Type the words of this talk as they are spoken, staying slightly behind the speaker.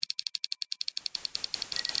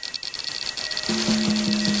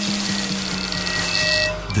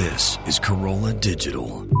This is Corolla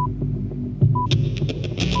Digital.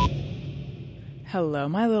 Hello,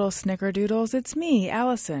 my little snickerdoodles. It's me,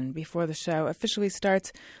 Allison. Before the show officially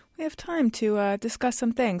starts, we have time to discuss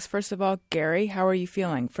some things. First of all, Gary, how are you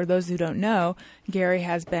feeling? For those who don't know, Gary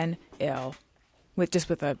has been ill, with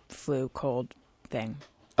a flu, cold thing.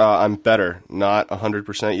 I'm better. Not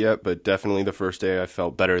 100% yet, but definitely the first day I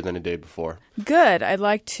felt better than a day before. Good. I'd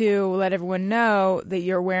like to let everyone know that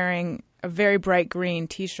you're wearing a very bright green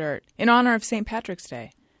T-shirt in honor of St. Patrick's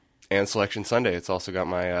Day. And Selection Sunday. It's also got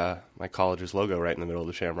my my college's logo right in the middle of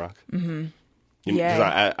the shamrock. Mm-hmm.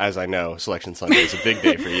 Yeah. As I know, Selection Sunday is a big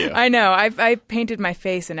day for you. I know. I painted my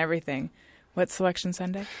face and everything. What's Selection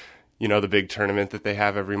Sunday? You know, the big tournament that they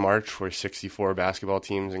have every March where 64 basketball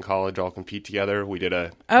teams in college all compete together. We did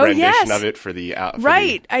a rendition of it for the I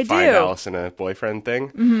Find do. Alice and a Boyfriend thing.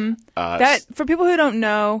 Mm-hmm. That, for people who don't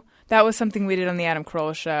know, that was something we did on the Adam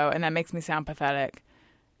Carolla Show, and that makes me sound pathetic.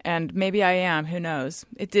 And maybe I am. Who knows?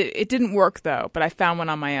 It didn't work, though, but I found one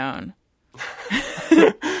on my own.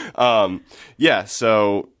 Yeah,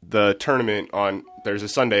 so the tournament there's a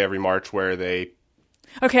Sunday every March where they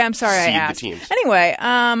Okay, I'm sorry I asked. The teams. Anyway,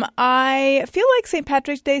 I feel like St.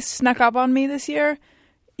 Patrick's Day snuck up on me this year,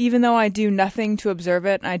 even though I do nothing to observe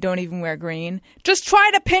it and I don't even wear green. Just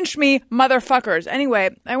try to pinch me, motherfuckers. Anyway,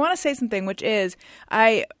 I want to say something, which is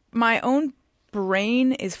my own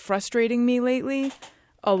brain is frustrating me lately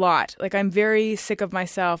a lot. Like, I'm very sick of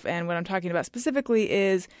myself, and what I'm talking about specifically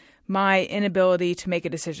is my inability to make a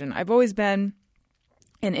decision. I've always been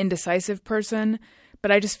an indecisive person,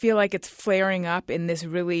 but I just feel like it's flaring up in this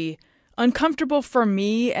really uncomfortable for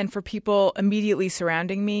me and for people immediately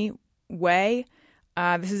surrounding me way.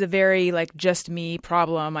 This is a very, just me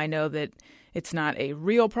problem. I know that it's not a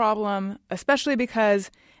real problem, especially because,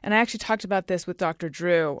 and I actually talked about this with Dr.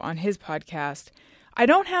 Drew on his podcast, I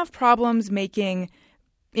don't have problems making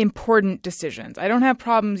important decisions. I don't have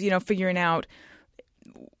problems, figuring out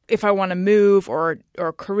if I want to move or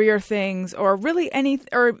career things or really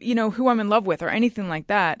who I'm in love with or anything like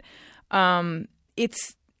that.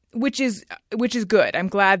 Which is good. I'm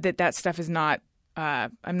glad that stuff is not,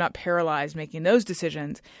 I'm not paralyzed making those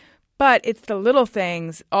decisions, but it's the little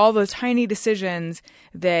things, all those tiny decisions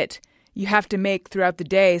that you have to make throughout the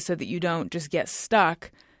day so that you don't just get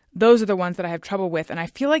stuck. Those are the ones that I have trouble with. And I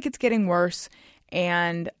feel like it's getting worse.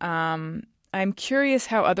 And, I'm curious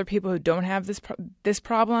how other people who don't have this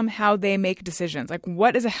problem, how they make decisions. Like,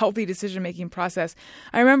 what is a healthy decision-making process?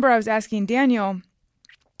 I remember I was asking Daniel,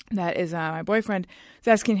 that is my boyfriend, I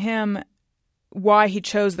was asking him why he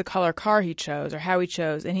chose the color car he chose or how he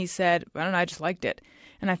chose. And he said, I don't know, I just liked it.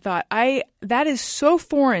 And I thought, that is so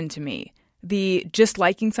foreign to me, the just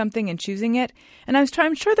liking something and choosing it. And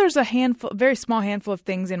I'm sure there's a very small handful of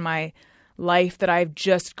things in my life that I've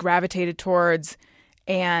just gravitated towards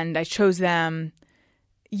and I chose them.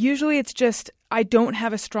 Usually it's just I don't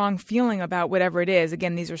have a strong feeling about whatever it is.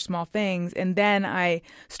 Again, these are small things. And then I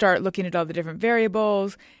start looking at all the different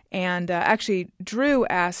variables. And actually, Drew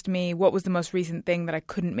asked me what was the most recent thing that I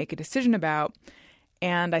couldn't make a decision about.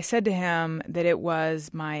 And I said to him that it was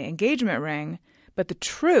my engagement ring. But the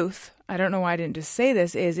truth, I don't know why I didn't just say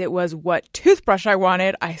this, is it was what toothbrush I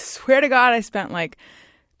wanted. I swear to God, I spent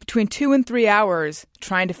between 2 and 3 hours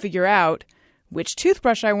trying to figure out which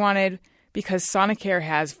toothbrush I wanted because Sonicare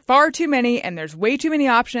has far too many and there's way too many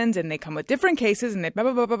options and they come with different cases and they blah,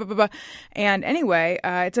 blah, blah, blah, blah, blah. And anyway,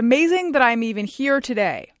 it's amazing that I'm even here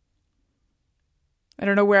today. I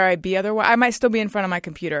don't know where I'd be otherwise. I might still be in front of my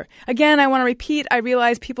computer. Again, I want to repeat, I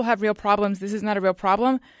realize people have real problems. This is not a real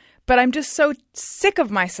problem, but I'm just so sick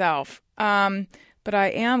of myself. But I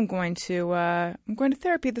am going to I'm going to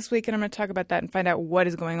therapy this week, and I'm going to talk about that and find out what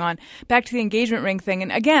is going on. Back to the engagement ring thing.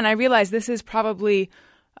 And again, I realize this is probably,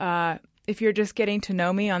 if you're just getting to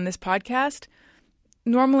know me on this podcast,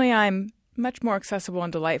 normally I'm much more accessible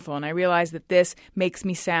and delightful. And I realize that this makes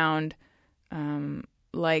me sound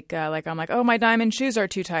like I'm like, oh, my diamond shoes are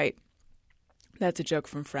too tight. That's a joke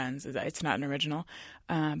from Friends. It's not an original.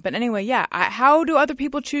 But anyway, yeah. How do other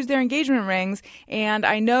people choose their engagement rings? And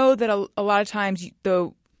I know that a lot of times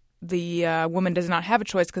the woman does not have a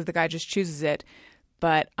choice because the guy just chooses it.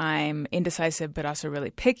 But I'm indecisive but also really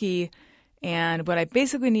picky. And what I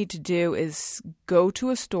basically need to do is go to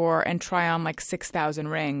a store and try on 6,000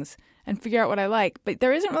 rings and figure out what I like. But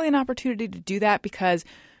there isn't really an opportunity to do that because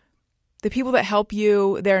the people that help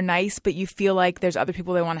you, they're nice, but you feel like there's other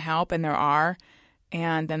people they want to help, and there are.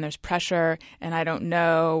 And then there's pressure, and I don't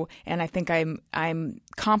know, and I think I'm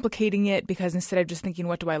complicating it because instead of just thinking,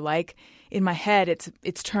 what do I like, in my head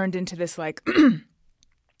it's turned into this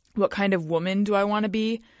what kind of woman do I want to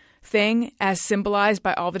be thing as symbolized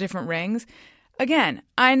by all the different rings. again,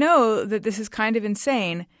 I know that this is kind of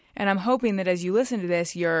insane, and I'm hoping that as you listen to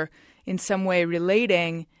this, you're in some way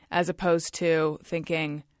relating as opposed to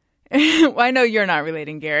thinking, well, I know you're not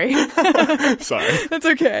relating, Gary. Sorry. That's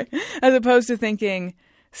okay. As opposed to thinking,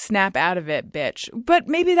 snap out of it, bitch. But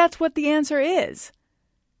maybe that's what the answer is.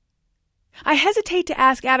 I hesitate to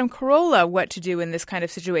ask Adam Carolla what to do in this kind of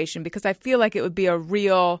situation because I feel like it would be a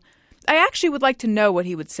real... I actually would like to know what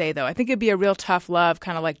he would say, though. I think it'd be a real tough love,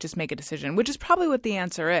 kind of like just make a decision, which is probably what the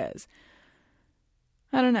answer is.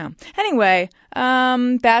 I don't know. Anyway,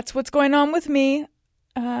 that's what's going on with me.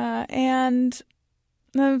 Nope,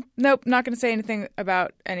 not going to say anything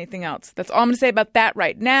about anything else. That's all I'm going to say about that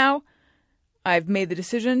right now. I've made the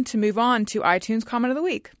decision to move on to iTunes Comment of the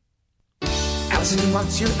Week. Allison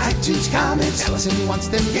wants your iTunes comments. Allison wants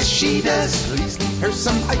them, yes she does. Please leave her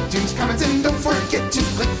some iTunes comments and don't forget to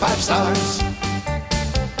click 5 stars.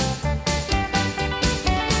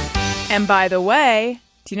 And by the way,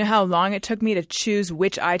 do you know how long it took me to choose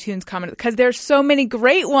which iTunes comment? Because there's so many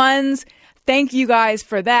great ones. Thank you guys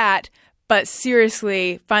for that. But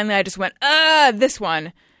seriously, finally I just went, this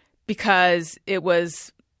one. Because it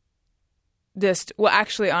was...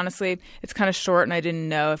 actually, honestly, it's kind of short and I didn't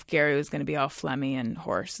know if Gary was going to be all phlegmy and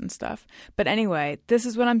hoarse and stuff. But anyway, this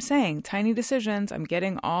is what I'm saying. Tiny decisions. I'm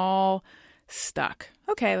getting all stuck.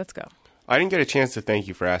 Okay, let's go. I didn't get a chance to thank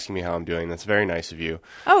you for asking me how I'm doing. That's very nice of you.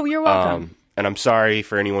 Oh, you're welcome. And I'm sorry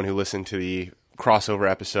for anyone who listened to the crossover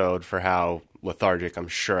episode for how lethargic I'm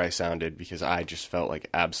sure I sounded because I just felt like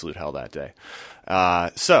absolute hell that day.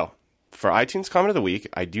 So, for iTunes Comment of the Week,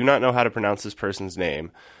 I do not know how to pronounce this person's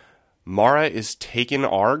name. Mara is taken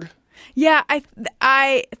arg? Yeah,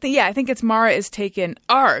 I think it's Mara is taken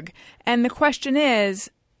arg. And the question is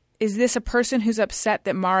this a person who's upset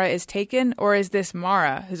that Mara is taken, or is this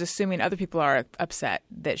Mara who's assuming other people are upset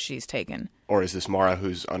that she's taken? Or is this Mara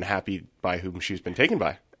who's unhappy by whom she's been taken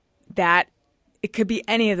by? It could be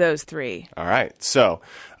any of those three. All right. So,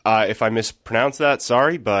 if I mispronounce that,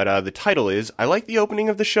 sorry, but the title is, I like the opening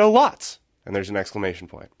of the show lots. And there's an exclamation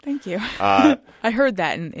point. Thank you. I heard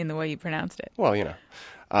that in the way you pronounced it. Well, you know.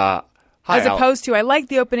 Hi, as opposed to, I like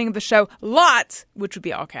the opening of the show, lots, which would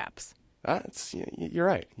be all caps. You're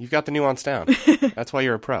right. You've got the nuance down. That's why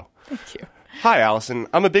you're a pro. Thank you. Hi, Allison.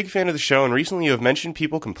 I'm a big fan of the show, and recently you have mentioned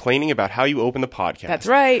people complaining about how you open the podcast. That's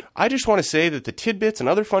right. I just want to say that the tidbits and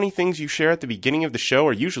other funny things you share at the beginning of the show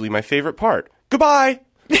are usually my favorite part. Goodbye!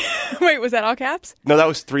 Wait, was that all caps? No, that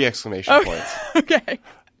was 3 exclamation points. Okay.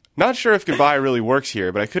 Not sure if goodbye really works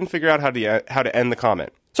here, but I couldn't figure out how to end the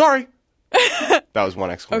comment. Sorry. That was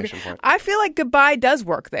 1 exclamation point. I feel like goodbye does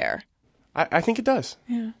work there. I think it does.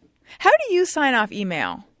 Yeah. How do you sign off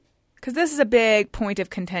email? Because this is a big point of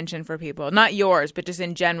contention for people. Not yours, but just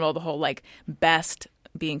in general, the whole like best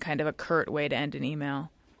being kind of a curt way to end an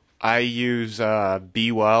email. I use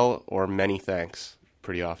be well or many thanks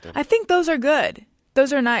pretty often. I think those are good.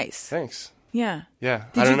 Those are nice. Thanks. Yeah. Yeah.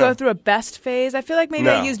 Did you go through a best phase? I feel like maybe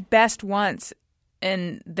No. I used best once,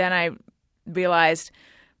 and then I realized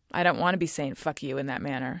I don't want to be saying fuck you in that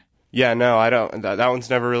manner. Yeah, no, I don't. That one's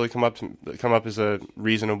never really come up as a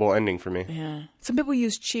reasonable ending for me. Yeah. Some people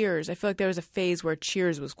use cheers. I feel like there was a phase where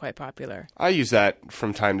cheers was quite popular. I use that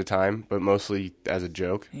from time to time, but mostly as a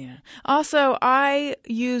joke. Yeah. Also, I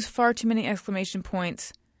use far too many exclamation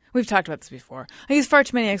points. We've talked about this before. I use far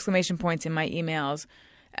too many exclamation points in my emails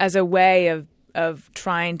as a way of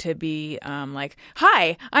trying to be like,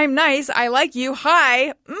 hi, I'm nice, I like you,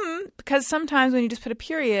 hi. Because sometimes when you just put a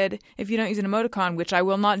period, if you don't use an emoticon, which I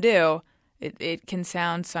will not do, it can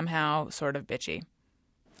sound somehow sort of bitchy.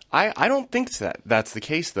 I don't think that's the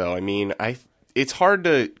case, though. I mean, it's hard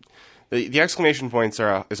to... The exclamation points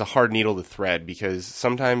is a hard needle to thread because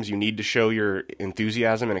sometimes you need to show your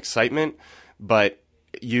enthusiasm and excitement, but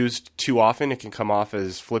used too often, it can come off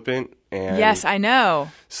as flippant. And yes, I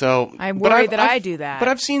know. So I'm worried that I do that. But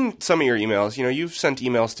I've seen some of your emails. You know, you've sent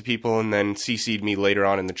emails to people and then CC'd me later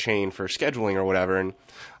on in the chain for scheduling or whatever, and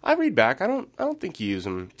I read back. I don't think you use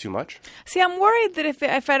them too much. See, I'm worried that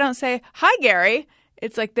if I don't say hi, Gary,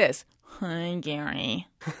 it's like this. Hi, Gary.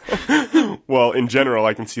 Well, in general,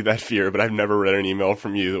 I can see that fear, but I've never read an email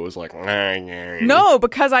from you that was like, hi, Gary. No,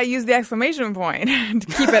 because I use the exclamation point to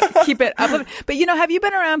keep it up. But have you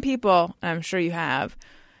been around people? I'm sure you have.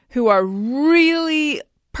 Who are really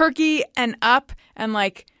perky and up and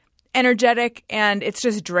like energetic, and it's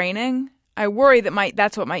just draining. I worry that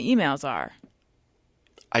that's what my emails are.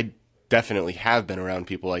 I definitely have been around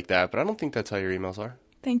people like that, but I don't think that's how your emails are.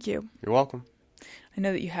 Thank you. You're welcome. I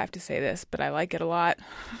know that you have to say this, but I like it a lot.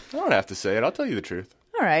 I don't have to say it. I'll tell you the truth.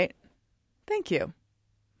 All right. Thank you.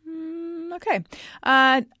 Okay.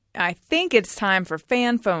 I think it's time for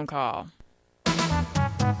fan phone call.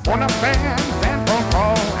 phone a fan phone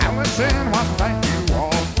call. Allison wants to thank you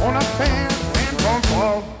all. Phone a fan phone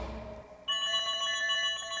call.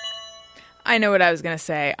 I know what I was going to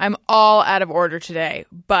say. I'm all out of order today,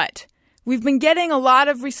 but we've been getting a lot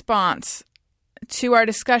of response to our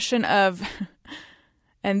discussion of,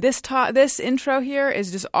 and this intro here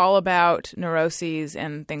is just all about neuroses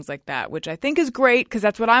and things like that, which I think is great because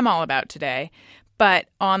that's what I'm all about today. But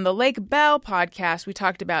on the Lake Bell podcast, we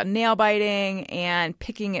talked about nail biting and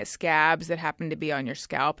picking at scabs that happen to be on your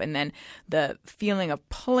scalp, and then the feeling of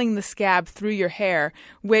pulling the scab through your hair,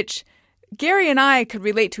 which Gary and I could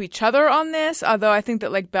relate to each other on this, although I think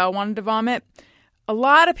that Lake Bell wanted to vomit. A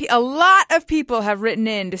lot of people have written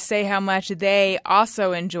in to say how much they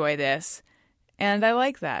also enjoy this, and I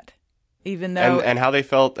like that, even though and how they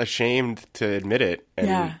felt ashamed to admit it,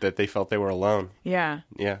 and that they felt they were alone. Yeah.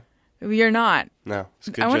 Yeah. You're not. No. It's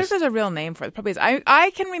good. I wonder if there's a real name for it. Probably is.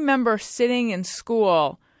 I can remember sitting in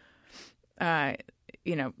school, when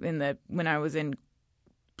I was in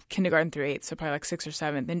kindergarten through 8th, so probably like 6th or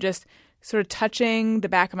 7th, and just sort of touching the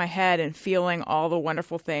back of my head and feeling all the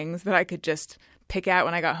wonderful things that I could just pick out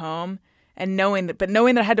when I got home, and knowing that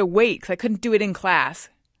I had to wait because I couldn't do it in class.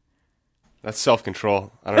 That's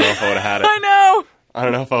self-control. I don't know if I would have had it. I know. I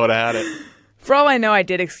don't know if I would have had it. For all I know, I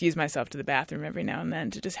did excuse myself to the bathroom every now and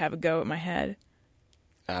then to just have a go at my head.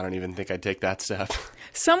 I don't even think I'd take that step.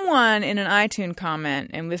 Someone in an iTunes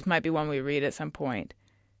comment, and this might be one we read at some point,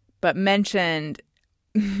 but mentioned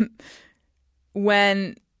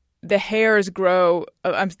when the hairs grow.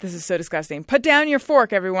 This is so disgusting. Put down your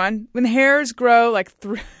fork, everyone. When the hairs grow like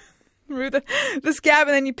through the scab,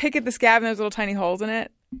 and then you pick at the scab and there's little tiny holes in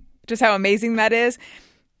it. Just how amazing that is.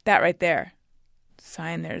 That right there.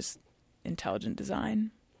 Sign there's intelligent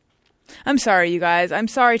design. I'm sorry, you guys. I'm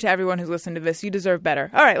sorry to everyone who's listened to this. You deserve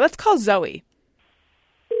better. All right, let's call Zoe.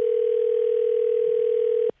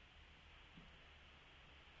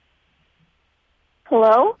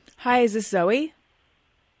 Hello? Hi, is this Zoe?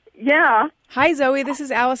 Yeah. Hi, Zoe. This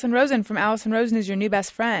is Allison Rosen from Allison Rosen is Your New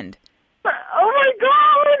Best Friend. Oh, my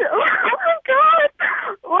God. Oh, my God.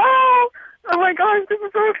 Wow. Oh, my gosh. This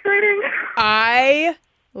is so exciting. I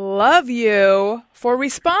love you for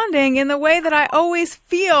responding in the way that I always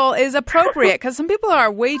feel is appropriate, because some people are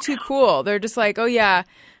way too cool. They're just like, oh, yeah,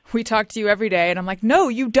 we talk to you every day. And I'm like, no,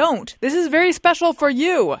 you don't. This is very special for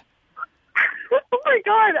you. Oh, my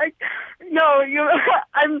God.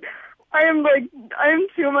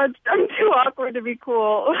 I'm too awkward to be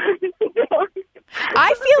cool.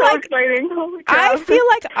 I feel like exciting. Holy crap. I feel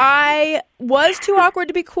like I was too awkward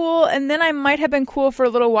to be cool, and then I might have been cool for a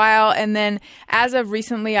little while, and then as of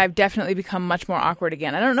recently, I've definitely become much more awkward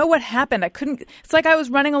again. I don't know what happened. It's like I was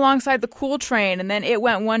running alongside the cool train, and then it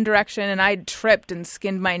went one direction, and I tripped and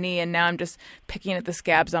skinned my knee, and now I'm just picking at the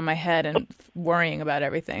scabs on my head and worrying about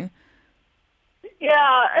everything. Yeah,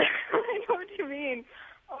 I know what you mean.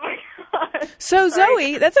 Oh my God. So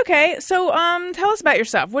Zoe, that's okay. So tell us about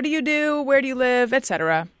yourself. What do you do? Where do you live,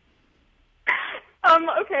 etc.?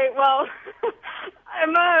 Okay, well,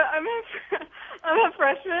 I'm a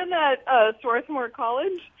freshman at Swarthmore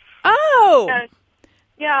College. Oh. And,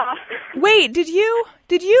 yeah. Wait, did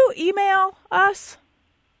you email us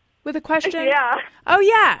with a question? Yeah. Oh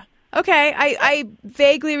yeah. Okay, I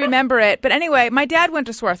vaguely remember it. But anyway, my dad went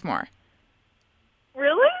to Swarthmore.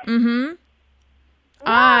 Really? Mm-hmm.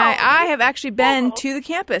 Wow. I have actually been to the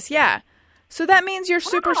campus, yeah. So that means you're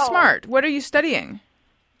super smart. What are you studying?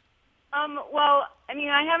 Well, I mean,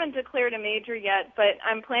 I haven't declared a major yet, but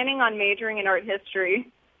I'm planning on majoring in art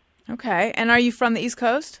history. Okay. And are you from the East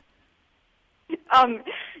Coast?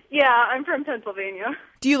 Yeah, I'm from Pennsylvania.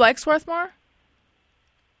 Do you like Swarthmore?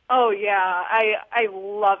 Oh, yeah. I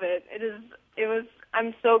love it.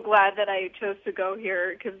 I'm so glad that I chose to go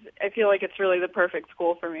here because I feel like it's really the perfect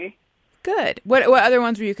school for me. Good. What other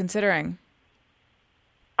ones were you considering?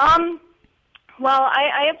 Well,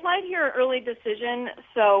 I applied here early decision,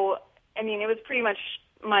 so, I mean, it was pretty much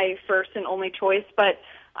my first and only choice, but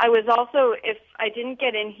I was also, if I didn't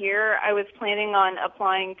get in here, I was planning on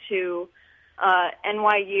applying to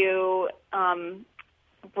NYU,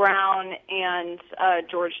 Brown, and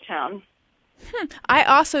Georgetown. I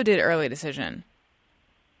also did early decision.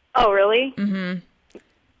 Oh, really? Mm-hmm.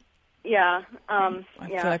 Yeah. I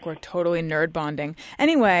feel like we're totally nerd bonding.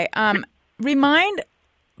 Anyway, remind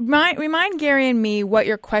Gary and me what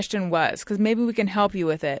your question was, because maybe we can help you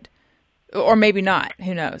with it, or maybe not.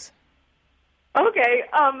 Who knows? Okay.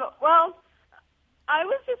 Well, I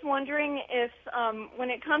was just wondering if, when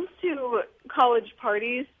it comes to college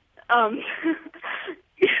parties,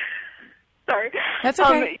 sorry. That's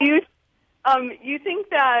okay. You think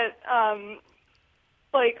that,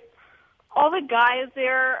 like, all the guys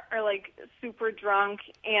there are, like, super drunk,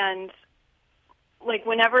 and, like,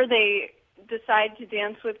 whenever they decide to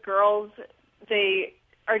dance with girls, they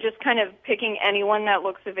are just kind of picking anyone that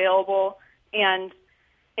looks available. And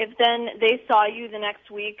if then they saw you the next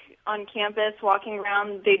week on campus walking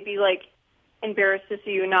around, they'd be, like, embarrassed to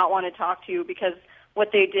see you and not want to talk to you because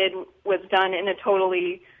what they did was done in a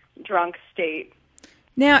totally drunk state.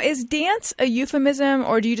 Now, is dance a euphemism,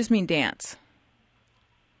 or do you just mean dance?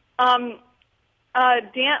 Well,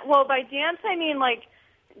 by dance, I mean, like,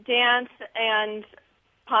 dance and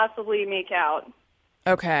possibly make out.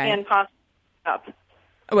 Okay. And possibly hook up.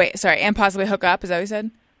 Oh, wait, sorry, and possibly hook up, is that what you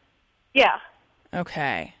said? Yeah.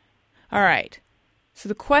 Okay. All right. So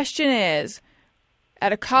the question is,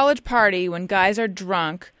 at a college party, when guys are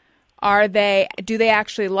drunk, do they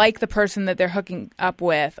actually like the person that they're hooking up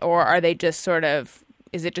with, or are they just sort of,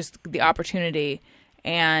 is it just the opportunity?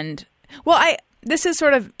 And, well, this is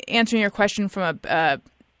sort of answering your question from in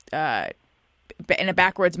a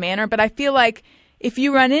backwards manner, but I feel like if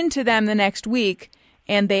you run into them the next week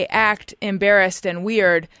and they act embarrassed and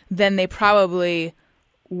weird, then they probably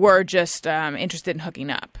were just interested in hooking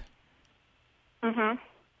up. Mm-hmm.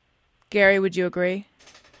 Gary, would you agree?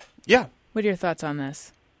 Yeah. What are your thoughts on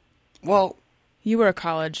this? Well, You were a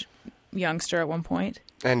college youngster at one point.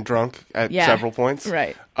 and drunk at several points.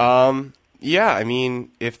 Right. Yeah, I mean,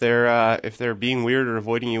 if they're being weird or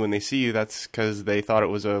avoiding you when they see you, that's because they thought it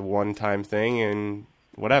was a one-time thing and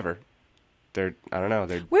whatever. They're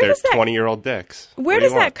 20-year-old dicks. Where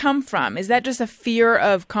does that come from? Is that just a fear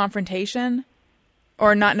of confrontation,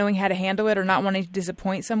 or not knowing how to handle it, or not wanting to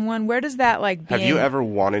disappoint someone? Where does that like? Have you ever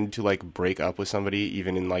wanted to like break up with somebody,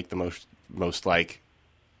 even in like the most like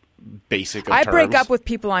basic of I terms? break up with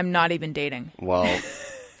people I'm not even dating. Well,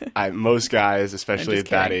 most guys, especially I'm at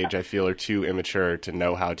just that kidding. age, I feel are too immature to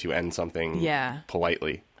know how to end something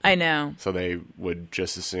politely. I know. So they would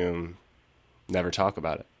just assume never talk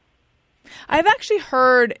about it. I've actually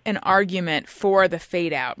heard an argument for the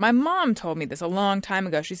fade out. My mom told me this a long time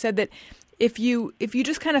ago. She said that if you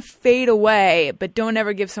just kind of fade away but don't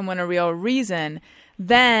ever give someone a real reason,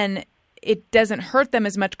 then it doesn't hurt them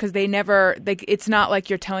as much because it's not like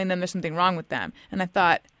you're telling them there's something wrong with them. And I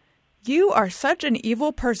thought, you are such an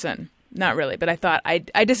evil person. Not really, but I thought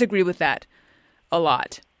I disagree with that a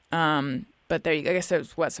lot. But there you go. I guess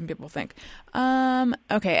that's what some people think.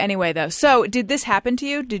 Okay, anyway, though. So did this happen to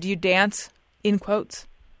you? Did you dance, in quotes?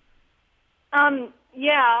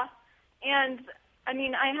 Yeah. And, I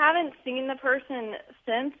mean, I haven't seen the person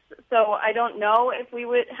since, so I don't know if we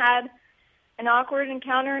had an awkward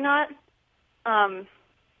encounter or not.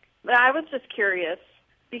 But I was just curious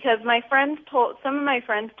because some of my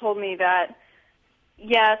friends told me that,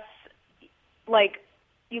 yes, like,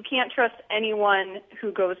 you can't trust anyone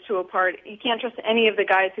who goes to a party. You can't trust any of the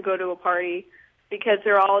guys who go to a party because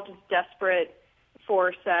they're all just desperate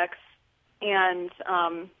for sex. And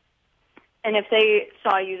if they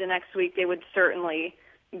saw you the next week, they would certainly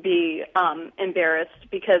be embarrassed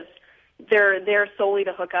because they're there solely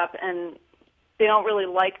to hook up, and they don't really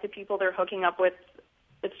like the people they're hooking up with.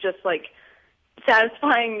 It's just like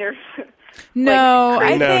satisfying their No,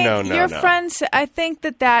 like, I think your friends. I think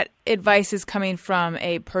that advice is coming from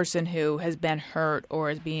a person who has been hurt or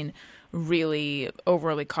is being really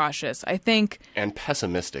overly cautious. I think and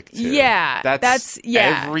pessimistic too. Yeah, that's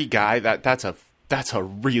every guy. That's a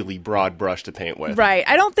really broad brush to paint with. Right.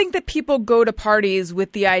 I don't think that people go to parties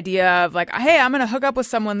with the idea of like, hey, I'm going to hook up with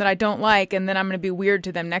someone that I don't like and then I'm going to be weird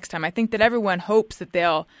to them next time. I think that everyone hopes that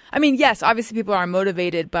yes, obviously people are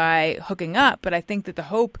motivated by hooking up, but I think that the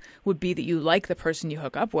hope would be that you like the person you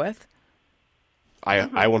hook up with. I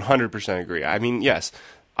 100% agree. I mean, yes,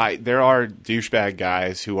 there are douchebag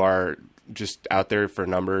guys who are just out there for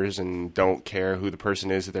numbers and don't care who the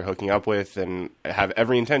person is that they're hooking up with and have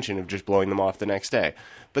every intention of just blowing them off the next day.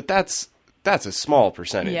 But that's a small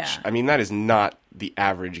percentage. Yeah. I mean, that is not the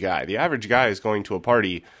average guy. The average guy is going to a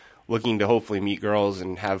party looking to hopefully meet girls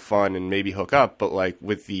and have fun and maybe hook up, but like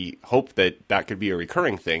with the hope that could be a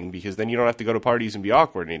recurring thing because then you don't have to go to parties and be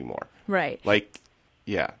awkward anymore. Right. Like,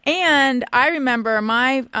 yeah. And I remember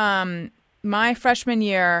my freshman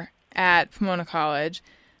year at Pomona College,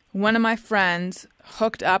 one of my friends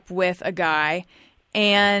hooked up with a guy,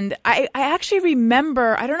 and I actually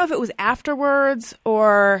remember, I don't know if it was afterwards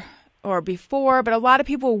or before, but a lot of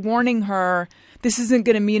people warning her, this isn't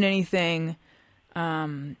going to mean anything.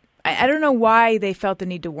 I don't know why they felt the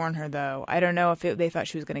need to warn her, though. I don't know if they thought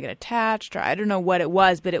she was going to get attached, or I don't know what it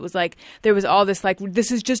was, but it was like there was all this, like,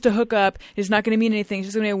 this is just a hookup. It's not going to mean anything. It's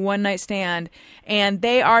just going to be a one-night stand. And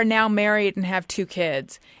they are now married and have 2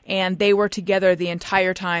 kids. And they were together the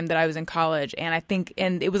entire time that I was in college. And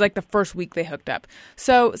and it was like the first week they hooked up.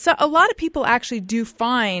 So a lot of people actually do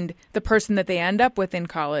find the person that they end up with in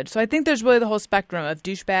college. So I think there's really the whole spectrum of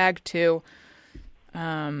douchebag to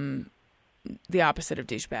the opposite of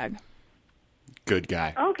douchebag. Good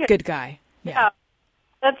guy. Okay. Good guy. Yeah.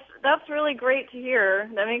 That's really great to hear.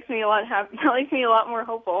 That makes me a lot happy. That makes me a lot more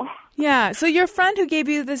hopeful. Yeah. So your friend who gave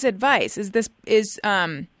you this advice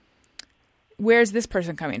where's this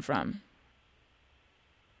person coming from?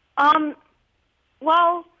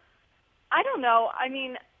 Well, I don't know. I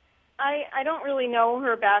mean, I don't really know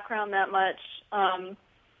her background that much.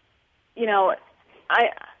 You know,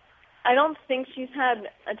 I don't think she's had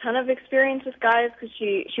a ton of experience with guys because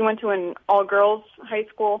she went to an all-girls high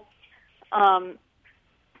school.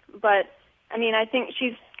 But, I mean, I think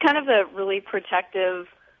she's kind of a really protective,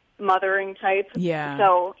 mothering type. Yeah.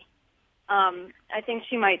 So I think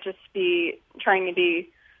she might just be trying to be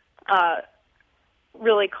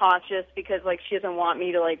really cautious because, like, she doesn't want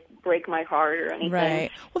me to, like, break my heart or anything. Right.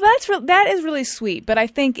 Well, that is really sweet. But I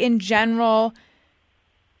think in general,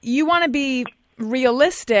 you want to be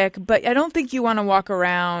realistic, but I don't think you want to walk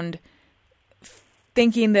around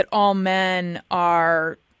thinking that all men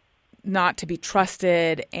are not to be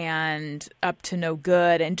trusted and up to no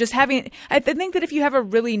good, and just having. I think that if you have a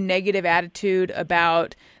really negative attitude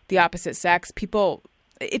about the opposite sex,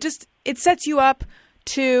 it sets you up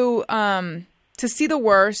to see the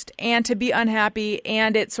worst and to be unhappy,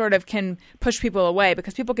 and it sort of can push people away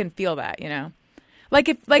because people can feel that, you know.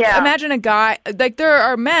 Imagine a guy, like there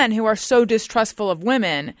are men who are so distrustful of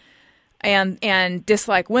women and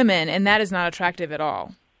dislike women, and that is not attractive at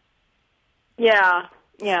all. Yeah.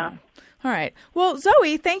 All right. Well,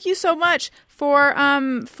 Zoe, thank you so much for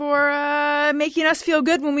making us feel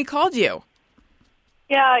good when we called you.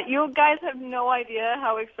 Yeah, you guys have no idea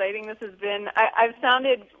how exciting this has been. I've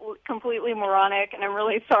sounded completely moronic, and I'm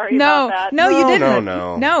really sorry about that. No, you didn't.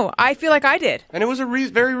 No. No, I feel like I did. And it was a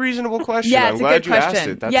very reasonable question. Yeah, I'm it's a glad good you question.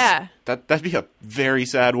 asked it. That'd be a very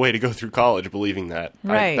sad way to go through college, believing that.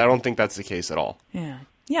 Right. I don't think that's the case at all.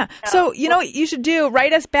 Yeah. So, you know what you should do?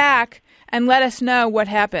 Write us back and let us know what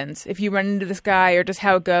happens if you run into this guy or just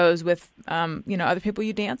how it goes with, other people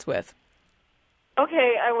you dance with.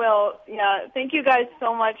 Okay, I will. Yeah, thank you guys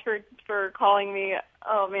so much for calling me.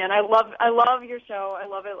 Oh man, I love your show. I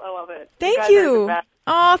love it. Thank you.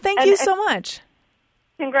 Oh, thank you so much.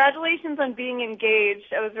 Congratulations on being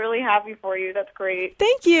engaged. I was really happy for you. That's great.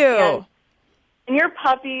 Thank you. And your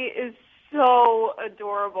puppy is so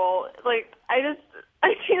adorable. Like I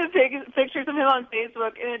see the pictures of him on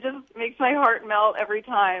Facebook, and it just makes my heart melt every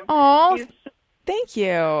time. Oh, thank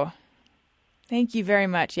you. Thank you very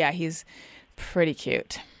much. Yeah, he's pretty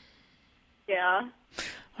cute. Yeah.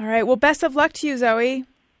 All right. Well, best of luck to you, Zoe.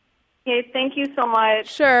 Okay, thank you so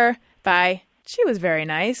much. Sure. Bye. She was very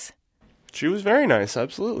nice. She was very nice,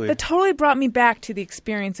 absolutely. It totally brought me back to the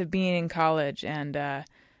experience of being in college and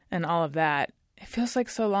all of that. It feels like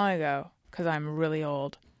so long ago because I'm really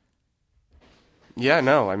old. Yeah,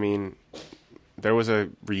 no, I mean, there was a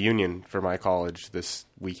reunion for my college this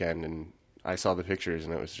weekend, and I saw the pictures,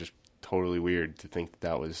 and it was just totally weird to think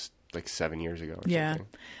that was like 7 years ago or something.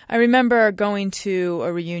 I remember going to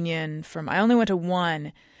a reunion I only went to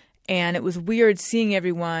one, and it was weird seeing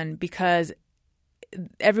everyone because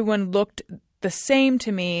everyone looked the same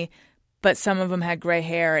to me, but some of them had gray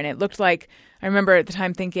hair, and it looked like, I remember at the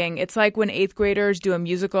time thinking, it's like when 8th graders do a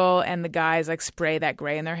musical and the guys like spray that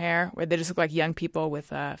gray in their hair, where they just look like young people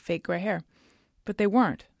with fake gray hair. But they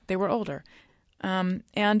weren't. They were older.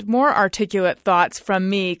 And more articulate thoughts from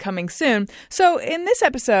me coming soon. So in this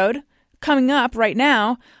episode, coming up right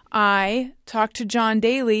now, I talked to John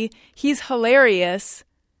Daly. He's hilarious,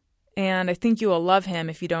 and I think you will love him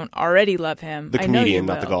if you don't already love him. The comedian,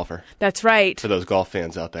 not the golfer. That's right. For those golf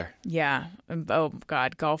fans out there. Yeah. Oh,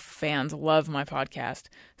 God, golf fans love my podcast.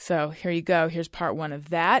 So here you go. Here's part 1 of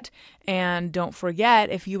that. And don't forget,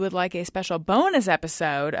 if you would like a special bonus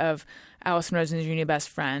episode of Allison Rosen's Your New Best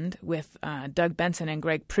Friend with Doug Benson and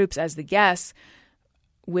Greg Proops as the guests,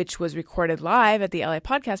 which was recorded live at the LA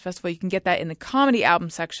Podcast Festival, you can get that in the comedy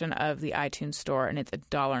album section of the iTunes store, and it's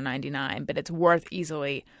 $1.99, but it's worth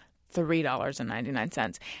easily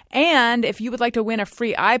 $3.99. And if you would like to win a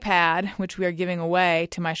free iPad, which we are giving away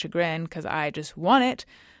to my chagrin because I just won it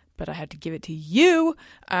but I had to give it to you.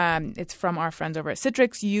 It's from our friends over at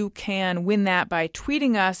Citrix. You can win that by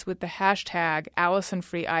tweeting us with the hashtag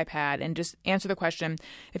AllisonFreeIPad and just answer the question,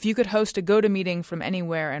 if you could host a GoToMeeting from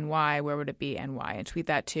anywhere and why, where would it be and why? And tweet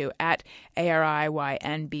that to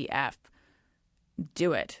 @ARIYNBF.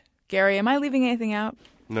 Do it. Gary, am I leaving anything out?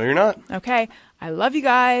 No, you're not. Okay. I love you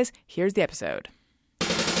guys. Here's the episode.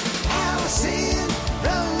 Allison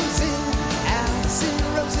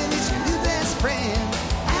Rosen is your new best friend.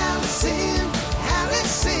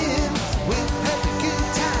 Allison, with her good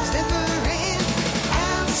times never end.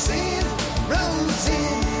 Allison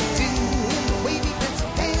Rosen, doing the wavy pencil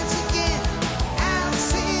dance again.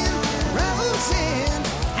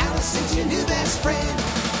 Allison's your new best friend.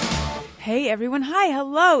 Hey everyone. Hi.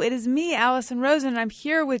 Hello. It is me, Allison Rosen, and I'm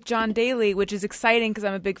here with John Daly, which is exciting because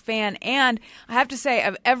I'm a big fan. And I have to say,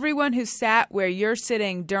 of everyone who sat where you're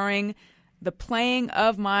sitting during the playing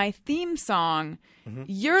of my theme song,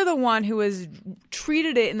 you're the one who has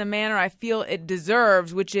treated it in the manner I feel it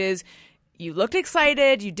deserves, which is you looked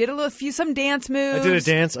excited. You did some dance moves. I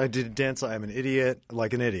did a dance. I'm an idiot,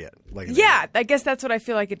 like an idiot. Yeah, I guess that's what I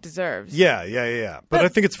feel like it deserves. Yeah. But I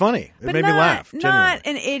think it's funny. It made me laugh. Not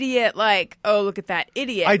an idiot like, oh, look at that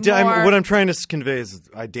idiot. What I'm trying to convey is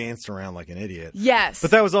I danced around like an idiot. Yes.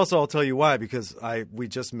 But that was also, I'll tell you why, because we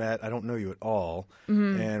just met. I don't know you at all.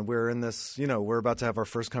 And we're in this, we're about to have our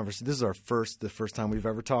first conversation. This is the first time we've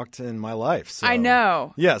ever talked in my life. So. I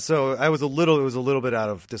know. Yeah, so it was a little bit out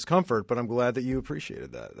of discomfort, but I'm glad that you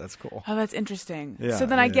appreciated that. That's cool. Oh, that's interesting. Yeah, so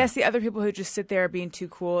then I guess the other people who just sit there being too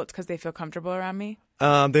cool, it's because they feel comfortable around me?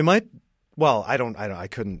 They might. Well, I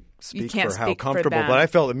couldn't speak for how comfortable, but I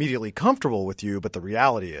felt immediately comfortable with you. But the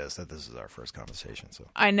reality is that this is our first conversation. So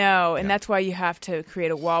I know, and that's why you have to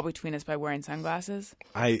create a wall between us by wearing sunglasses.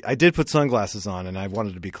 I did put sunglasses on, and I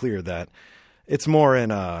wanted to be clear that it's more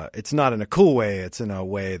it's not in a cool way. It's in a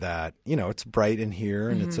way that it's bright in here,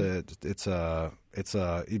 and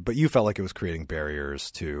but you felt like it was creating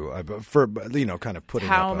barriers to kind of putting.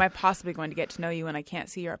 How am I possibly going to get to know you when I can't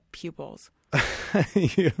see your pupils?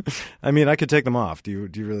 I mean, I could take them off. Do you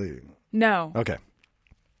really? No. Okay.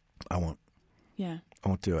 I won't. Yeah. I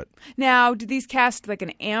won't do it. Now, do these cast like an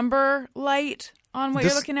amber light on what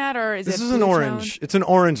you're looking at, or is this it? This is an orange. It's an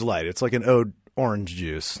orange light. It's like an orange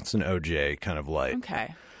juice. It's an OJ kind of light.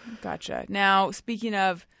 Okay, gotcha. Now, speaking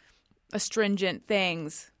of astringent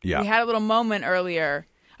things, we had a little moment earlier.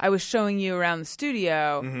 I was showing you around the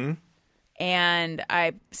studio, and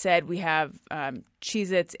I said we have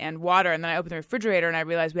Cheez-Its and water, and then I opened the refrigerator and I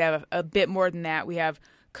realized we have a bit more than that. We have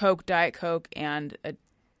Coke, Diet Coke, and a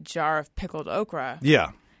jar of pickled okra.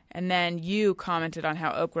 Yeah. And then you commented on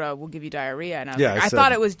how okra will give you diarrhea, and I said,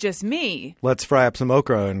 thought it was just me. Let's fry up some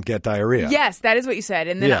okra and get diarrhea. Yes, that is what you said.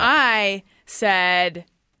 And then I said,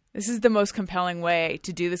 this is the most compelling way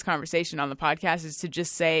to do this conversation on the podcast is to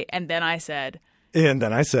just say, and then I said. And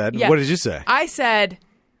then I said, yeah. What did you say? I said,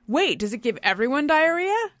 wait, does it give everyone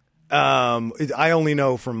diarrhea? I only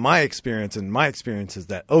know from my experience, and my experience is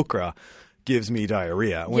that okra gives me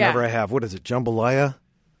diarrhea. Whenever I have, what is it, jambalaya?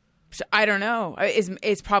 I don't know.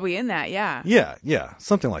 It's probably in that, yeah. Yeah.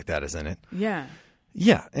 Something like that is in it. Yeah.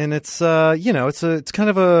 Yeah, and it's there's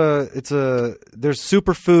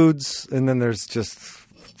superfoods and then there's just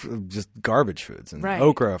garbage foods. And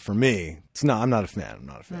okra for me, I'm not a fan.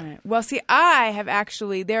 Right. Well, see,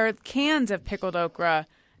 there are cans of pickled okra.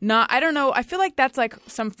 I don't know. I feel like that's like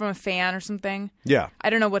some from a fan or something. Yeah. I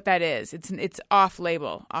don't know what that is. It's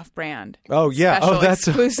off-label, off-brand. Oh, yeah. Special, that's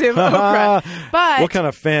exclusive okra. But what kind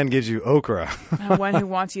of fan gives you okra? One who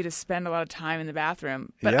wants you to spend a lot of time in the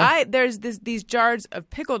bathroom. But there's these jars of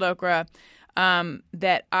pickled okra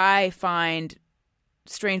that I find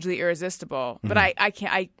strangely irresistible. But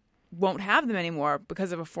I won't have them anymore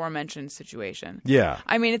because of aforementioned situation. Yeah.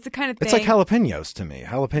 I mean, it's the kind of thing. It's like jalapenos to me.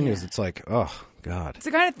 Jalapenos, It's like, oh, God. It's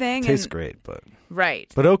the kind of thing. Tastes great, but.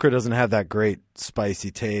 Right. But okra doesn't have that great spicy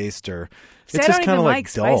taste or. See, it's just kind of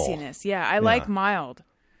like dull. Spiciness. Yeah, I like mild.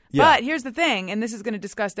 Yeah. But here's the thing, and this is going to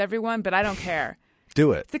disgust everyone, but I don't care.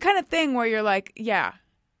 Do it. It's the kind of thing where you're like, yeah,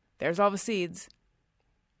 there's all the seeds.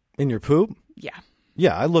 In your poop? Yeah.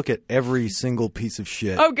 Yeah, I look at every single piece of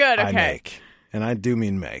shit I make. And I do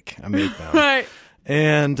mean make. I make them. Right.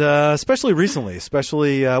 And especially recently,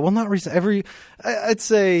 not recently, I'd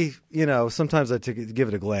say, sometimes I give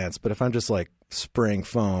it a glance, but if I'm just like spraying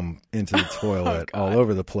foam into the toilet all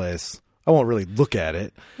over the place, I won't really look at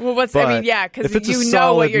it. Well, because you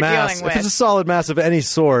know what you're dealing with. If it's a solid mass of any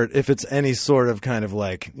sort, if it's any sort of kind of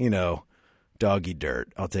like, doggy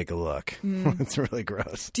dirt. I'll take a look. It's really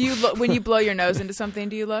gross. Do you look when you blow your nose into something?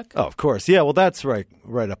 Do you look? Oh, of course. Yeah. Well, that's right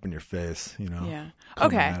up in your face. You know. Yeah.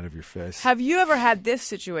 Coming Okay. Out of your face. Have you ever had this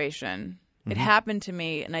situation? It happened to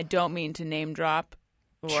me, and I don't mean to name drop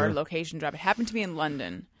or Sure. location drop. It happened to me in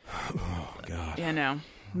London. Oh God. You know,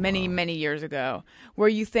 many years ago, where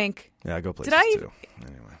you think, Yeah, I go places I- too.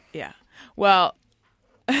 Anyway. yeah. Well,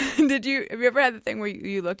 have you ever had the thing where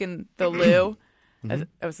you look in the loo? The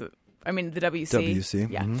WC. WC,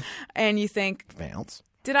 Yeah. mhm. And you think, Bounce.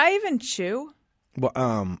 did I even chew?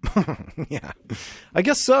 Well, yeah, I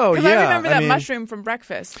guess so. Because Yeah, I remember that mean, mushroom from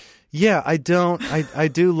breakfast. Yeah, I don't. I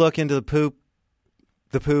do look into the poop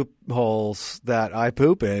holes that I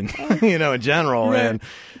poop in, in general, Right.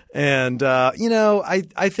 and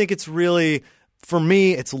I think it's really, for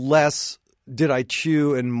me, it's less did I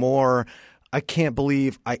chew and more, I can't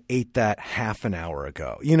believe I ate that half an hour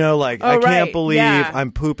ago. I can't right. believe Yeah.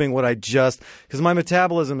 I'm pooping what I just, because my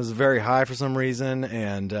metabolism is very high for some reason,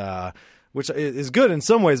 and which is good in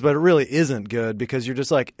some ways, but it really isn't good because you're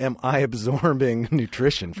just like, am I absorbing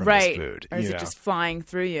nutrition from Right. this food? Or is it just flying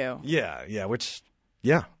through you? Yeah,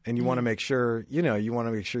 and you want to make sure, you're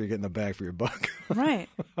getting the bang for your buck. Right.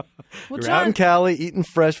 Well, You're John, out in Cali eating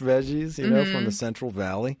fresh veggies, from the Central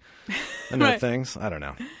Valley. I know Right. things. I don't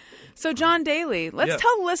know. So, John Daly, let's Yeah.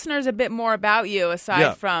 tell listeners a bit more about you aside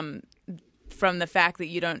Yeah. from the fact that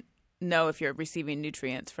you don't know if you're receiving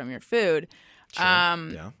nutrients from your food. Sure.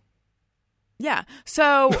 Yeah. Yeah.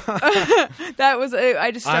 So that was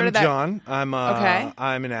I just started I'm that. John. I'm Okay.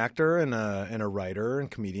 I'm an actor and a writer and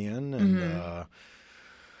comedian and Mm-hmm.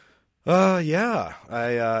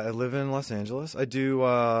 I live in Los Angeles. I do.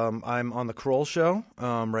 I'm on the Kroll Show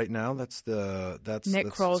right now. That's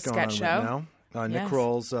Nick Kroll's what's going sketch on show? Right now. Nick Yes.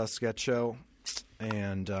 Kroll's sketch show,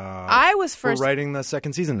 and I was we're first. writing the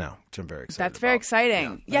second season now, which I'm very excited. That's very about.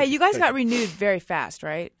 exciting. Yeah, Thank you guys Thank got renewed very fast,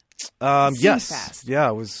 right? Seems Yes. fast. Yeah,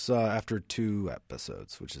 it was after 2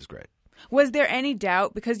 episodes, which is great. Was there any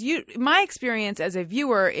doubt? Because my experience as a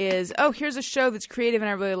viewer is, here's a show that's creative and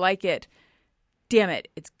I really like it. Damn it,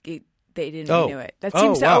 they didn't renew it. That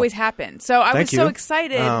seems to wow. always happen. So I was Thank so you.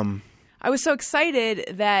 excited. I was so excited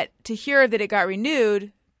to hear that it got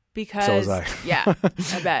renewed because So was I. Yeah,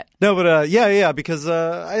 I bet. No, but yeah, because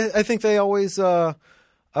I think they always.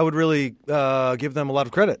 I would really give them a lot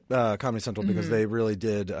of credit, Comedy Central, because they really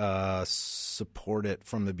did support it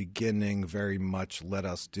from the beginning. Very much let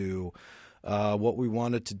us do what we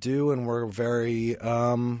wanted to do, and we're very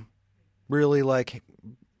really like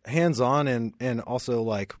hands-on, and also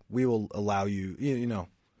like we will allow you.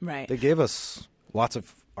 Right. They gave us lots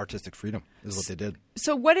of artistic freedom. Is what they did.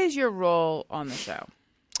 So what is your role on the show?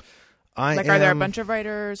 Are Are there a bunch of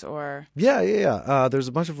writers or? Yeah. There's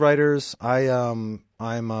a bunch of writers. I'm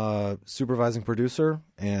a supervising producer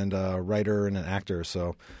and a writer and an actor.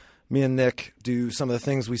 So me and Nick do some of the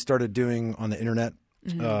things we started doing on the internet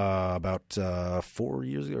about 4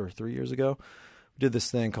 years ago or 3 years ago. We did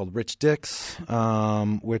this thing called Rich Dicks,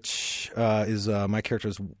 which is my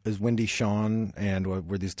character is Wendy Shawn, and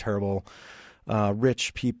we're these terrible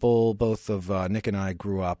rich people. Both of Nick and I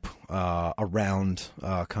grew up around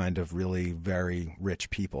kind of really very rich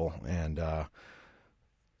people and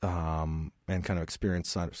kind of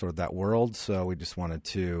experienced sort of that world. So we just wanted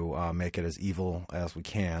to make it as evil as we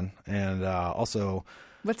can. And also,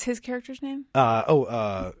 What's his character's name?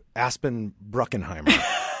 Aspen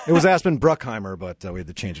Bruckenheimer. It was Aspen Bruckheimer, but we had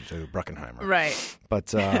to change it to Bruckenheimer. Right.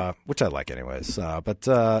 But which I like anyways.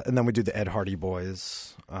 And then we do the Ed Hardy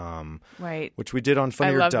Boys. Right. Which we did on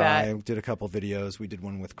Funny I or love Die. that. We did a couple videos. We did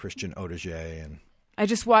one with Christian Audigier. And I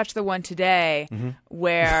just watched the one today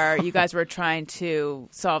where you guys were trying to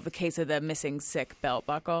solve the case of the missing sick belt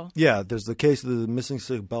buckle. yeah, there's the case of the missing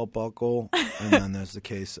silk belt buckle, and then there's the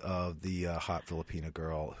case of the hot Filipino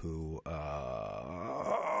girl who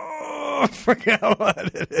I forget what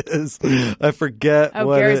it is. I forget Oh,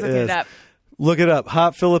 what Gary's it looking is. it up. Look it up.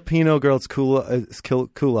 Hot Filipino girl. It's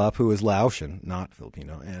Kulap, who is Laotian, not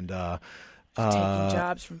Filipino, and Taking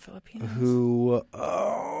jobs from Filipinos. who I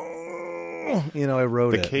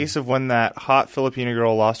wrote The it. case of when that hot Filipino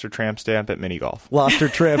girl lost her tramp stamp at mini golf. Lost her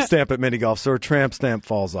tramp stamp at mini golf, so her tramp stamp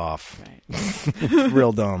falls off. Right.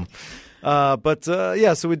 Real dumb.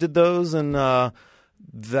 So we did those and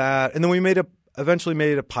that, and then we eventually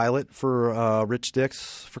made a pilot for Rich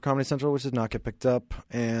Dicks for Comedy Central, which did not get picked up,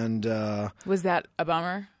 and Was that a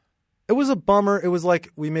bummer? it was a bummer. It was like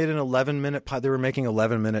we made an 11-minute pilot. They were making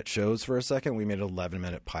 11-minute shows for a second. We made an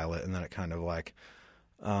 11-minute pilot, and then it kind of like.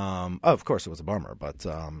 Of course, it was a bummer, but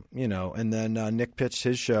and then Nick pitched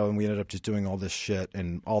his show, and we ended up just doing all this shit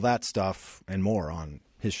and all that stuff and more on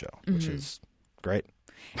his show, which is great.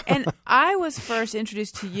 And I was first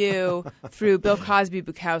introduced to you through Bill Cosby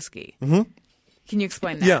Bukowski. Mm-hmm. Can you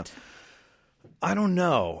explain that? Yeah. I don't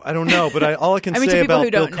know, but all I can I mean, to say people about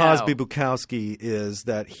who Bill don't Cosby know. Bukowski is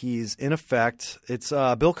that he's, in effect, it's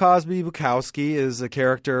Bill Cosby Bukowski is a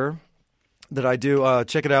character that I do.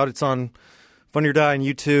 Check it out. It's on Funny or Die on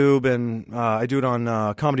YouTube, and I do it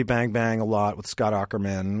on Comedy Bang Bang a lot with Scott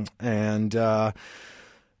Aukerman. And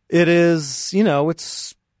it is,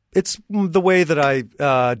 it's the way that I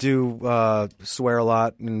do swear a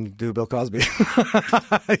lot and do Bill Cosby.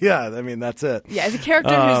 Yeah, I mean, that's it. Yeah, as a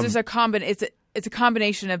character who's just it's a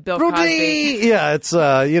combination of Bill Cosby. Yeah, it's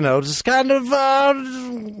just kind of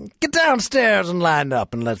get downstairs and line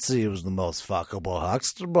up and let's see who's the most fuckable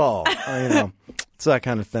Huxtable. It's that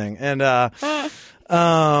kind of thing. And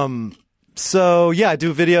so yeah, I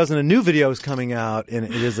do videos, and a new video is coming out, and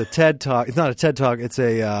it is a TED Talk. It's not a TED Talk. It's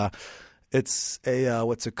a what's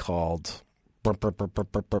it called?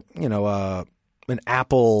 An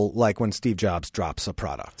Apple, like when Steve Jobs drops a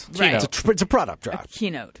product. Right. It's a product drop.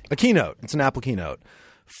 Keynote. A keynote. It's an Apple keynote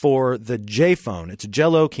for the J phone. It's a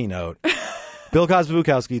Jello keynote. Bill Cosby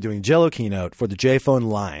Bukowski doing Jello keynote for the J phone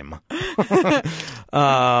Lime,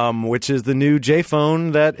 which is the new J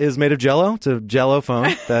phone that is made of Jello. It's a Jello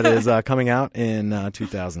phone that is coming out in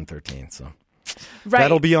 2013. So Right.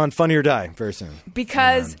 that'll be on Funny or Die very soon.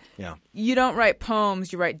 Because Yeah. you don't write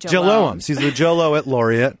poems, you write Jello. Jello-ums. He's the Jello-Laureate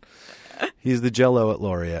laureate. He's the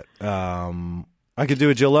Jello-Laureate laureate. I could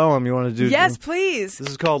do a Jello-um. You want to do? Yes, please.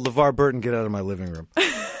 This is called LeVar Burton, Get Out of My Living Room.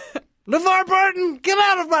 LeVar Burton, get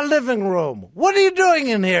out of my living room. What are you doing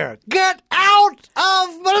in here? Get out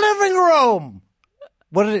of my living room.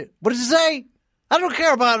 What did you say? I don't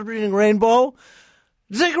care about reading Rainbow.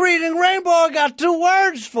 Zig reading Rainbow, I got 2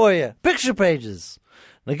 words for you. Picture pages.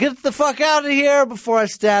 Now get the fuck out of here before I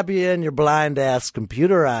stab you in your blind-ass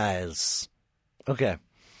computer eyes. Okay.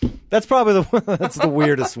 That's probably that's the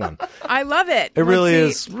weirdest one. I love it. It really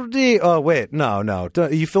is. Oh, wait. No.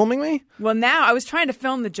 Are you filming me? Well, now I was trying to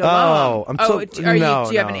film the Jello. Oh, I'm so... do you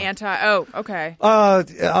have an no. anti... Oh, okay.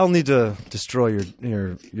 I'll need to destroy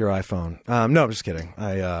your iPhone. No, I'm just kidding.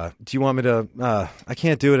 Do you want me to... I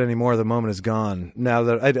can't do it anymore. The moment is gone. Now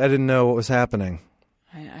that I didn't know what was happening.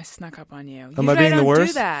 I snuck up on you. Am I being the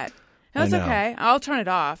worst? Do that. No, it's I know. okay. I'll turn it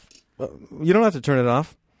off. You don't have to turn it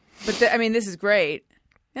off. But this is great.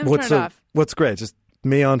 I'm turn it off. What's great? Just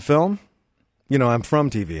me on film? I'm from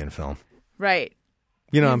TV and film. Right.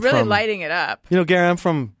 I'm You're really from... lighting it up. Gary, I'm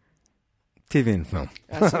from TV and film.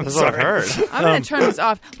 That's what I've heard. I'm going to turn this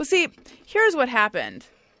off. Well, see, here's what happened.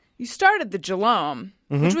 You started the Jalom,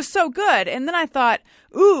 which was so good, and then I thought,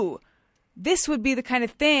 ooh, this would be the kind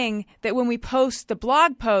of thing that when we post the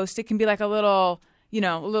blog post, it can be like a little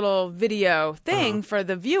video thing for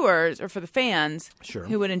the viewers or for the fans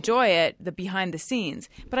who would enjoy it, the behind the scenes.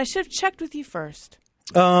 But I should have checked with you first.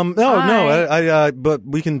 No, but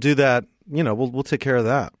we can do that. We'll take care of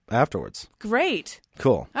that afterwards. Great.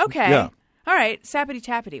 Cool. Okay. Yeah. All right. Sappity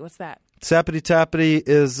Tappity. What's that? Sappity Tappity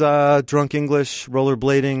is drunk English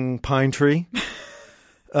rollerblading pine tree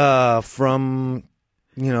from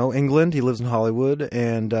England. He lives in Hollywood,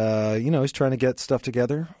 and he's trying to get stuff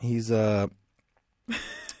together. He's got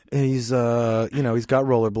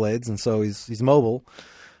rollerblades, and so he's mobile.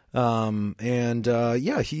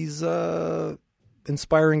 He's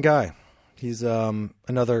inspiring guy. He's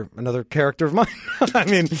another character of mine. I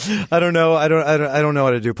mean, I don't know how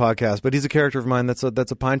to do podcasts, but he's a character of mine. That's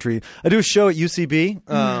a pine tree. I do a show at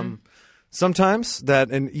UCB sometimes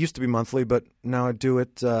and it used to be monthly, but now I do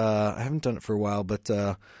it. I haven't done it for a while, but I'm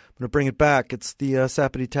going to bring it back. It's the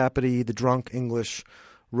Sappity Tappity, the drunk English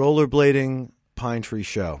rollerblading pine tree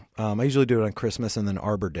show. I usually do it on Christmas and then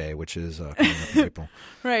Arbor Day, which is coming up in April.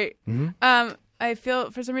 Right.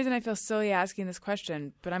 For some reason I feel silly asking this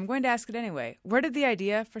question, but I'm going to ask it anyway. Where did the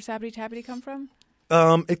idea for Sappity Tappity come from?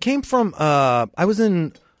 It came from I was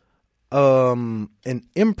in an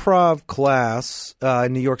improv class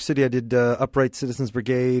in New York City. I did Upright Citizens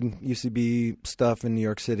Brigade, UCB stuff in New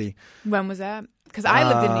York City. When was that? Because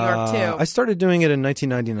I lived in New York too. I started doing it in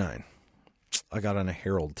 1999. I got on a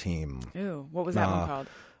Herald team. Ooh, what was that one called?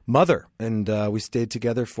 Mother, and we stayed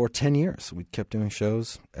together for 10 years. We kept doing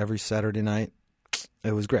shows every Saturday night.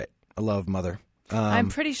 It was great. I love Mother. I'm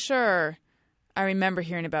pretty sure I remember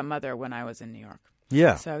hearing about Mother when I was in New York.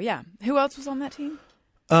 Yeah. So, yeah. Who else was on that team?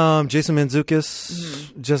 Jason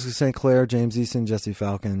Mantzoukas, Jessica St. Clair, James Easton, Jesse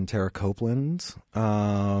Falcon, Tara Copeland,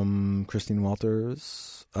 Christine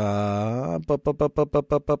Walters. I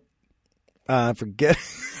forget.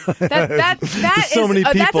 That so many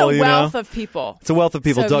people, that's a wealth of people. It's a wealth of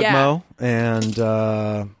people. So, Doug yeah. Moe and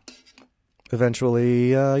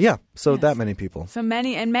eventually, So that many people. So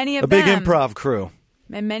many of A them. big improv crew.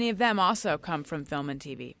 And many of them also come from film and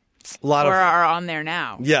TV. A lot or of are on there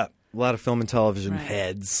now. Yeah, a lot of film and television Right.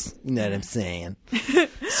 heads. You know what I'm saying?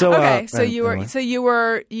 So Okay, so anyway. you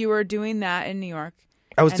were doing that in New York.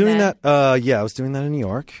 I was and doing then- that. I was doing that in New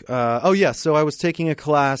York. So I was taking a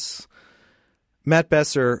class. Matt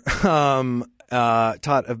Besser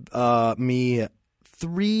taught me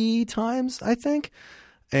 3 times, I think.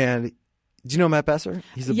 And do you know Matt Besser?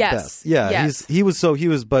 He's the Yes. best. Yeah, Yes. he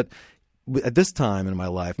was. But at this time in my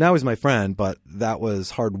life, now he's my friend. But that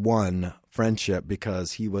was hard-won friendship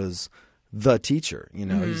because he was the teacher. You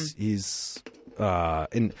know, he's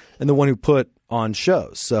and the one who put on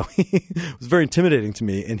shows. So he was very intimidating to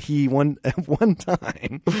me. And at one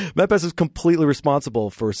time, Matt Besser was completely responsible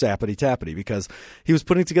for Sappity Tappity because he was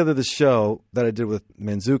putting together this show that I did with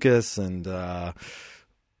Manzukis and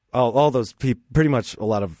all those people, pretty much a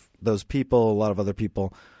lot of those people, a lot of other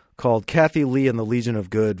people, called Kathy Lee and the Legion of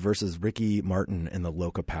Good versus Ricky Martin and the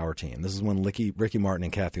Loca Power Team. This is when Ricky Martin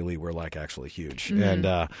and Kathy Lee were like actually huge.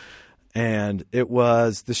 And it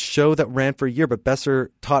was the show that ran for a year, but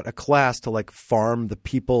Besser taught a class to like farm the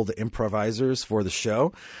people, the improvisers for the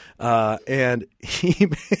show. And he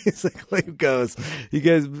basically was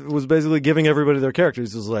basically giving everybody their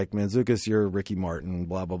characters. He was like, Manzukis, you're Ricky Martin,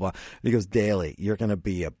 blah, blah, blah. And he goes, Daly, you're going to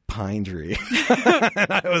be a pine tree.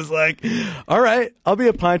 And I was like, all right, I'll be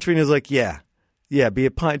a pine tree. And he was like, yeah, be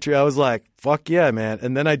a pine tree. I was like, fuck yeah, man.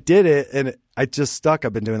 And then I did it and I just stuck.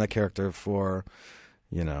 I've been doing that character for...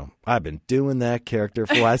 I've been doing that character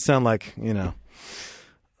for. I sound like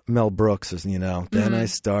Mel Brooks, Then I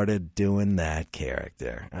started doing that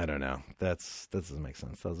character. I don't know. That doesn't make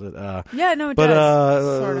sense, does it? Yeah, no, it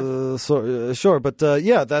does. Sort of. Sure, but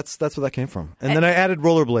that's where that came from. And then I added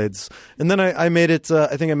rollerblades, and then I made it.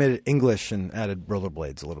 I think I made it English and added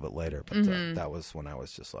rollerblades a little bit later. But that was when I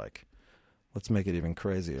was just like, let's make it even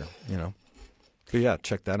crazier, But yeah,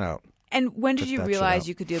 check that out. And when did Check you that realize shit out.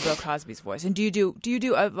 you could do Bill Cosby's voice? And do you do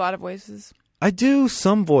a lot of voices? I do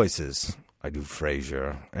some voices. I do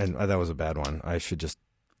Frasier, and that was a bad one. I should just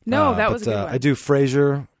No, that was a good one. I do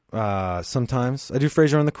Frasier sometimes. I do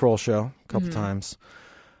Frasier on the Kroll Show a couple times.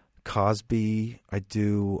 Cosby. I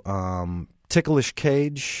do Ticklish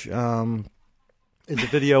Cage. Is a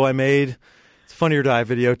video I made. It's a Funny or Die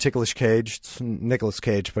video. Ticklish Cage. It's Nicolas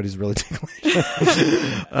Cage, but he's really ticklish.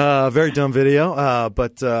 Very dumb video,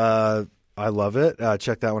 but I love it.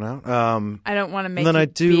 Check that one out. I don't want to make then you I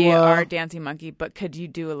do, be our dancing monkey, but could you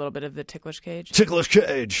do a little bit of the Ticklish Cage? Ticklish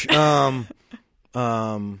Cage. What's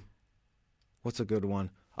a good one?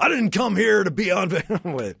 I didn't come here to be on.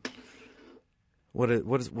 Wait.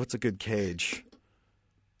 What's a good cage?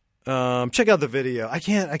 Check out the video. I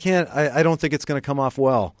don't think it's going to come off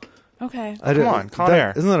well. Okay. Come on, Con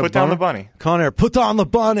Air. Isn't that a Put down bummer? the bunny. Con Air, put on the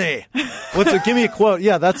bunny. Give me a quote.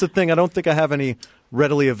 Yeah, that's the thing. I don't think I have any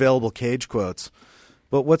readily available cage quotes.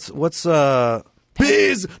 But what's bees,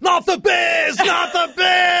 not the bees, not the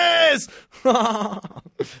bees.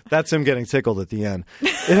 That's him getting tickled at the end.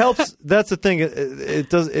 It helps. That's the thing. It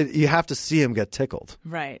does. You have to see him get tickled.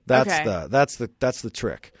 Right. That's okay. the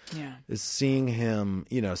trick. Yeah. Is seeing him,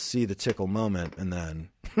 see the tickle moment, and then,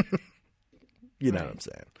 you know what I'm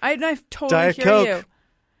saying. I totally Diet hear Coke. you.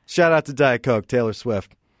 Shout out to Diet Coke. Taylor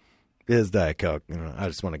Swift is Diet Coke. I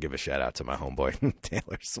just want to give a shout out to my homeboy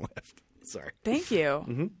Taylor Swift. Sorry. Thank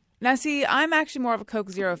you. Now, see, I'm actually more of a Coke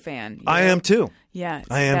Zero fan. I am too. Yeah,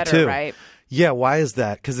 it's I am better, too. right? Yeah, why is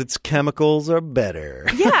that? Because its chemicals are better.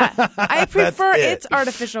 Yeah, I prefer it. its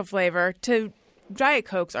artificial flavor to Diet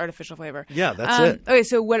Coke's artificial flavor. Yeah, that's it. Okay,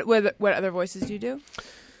 so what other voices do you do?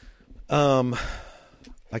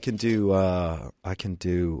 I can do Elmer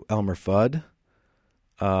Fudd.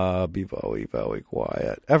 Be very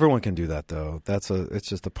quiet. Everyone can do that though. It's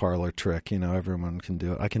just a parlor trick, everyone can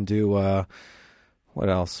do it. I can do what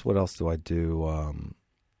else? What else do I do?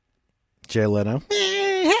 Jay Leno.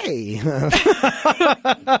 Hey.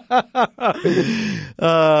 How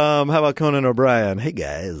about Conan O'Brien? Hey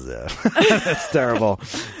guys. That's terrible.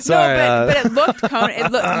 Sorry. No, but it looked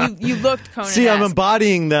Conan. You looked Conan. See, I'm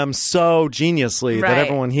embodying them so geniusly that Right.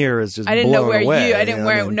 everyone here is just I didn't know blown where away. I didn't know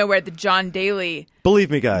what I mean? know where the John Daly. Believe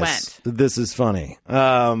me, guys, went. this is funny.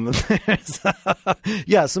 Yeah,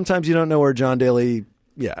 sometimes you don't know where John Daly.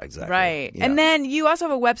 Yeah, exactly. Right. Yeah. And then you also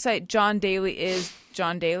have a website, John Daly is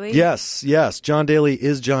John Daly. Yes. John Daly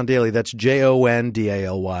is John Daly. That's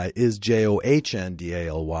JONDALY is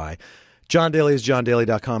JOHNDALY. John Daly is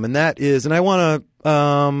JohnDaly.com. And that is, and I want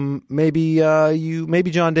to, maybe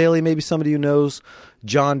maybe John Daly, maybe somebody who knows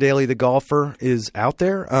John Daly, the golfer, is out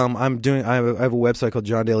there. I have a website called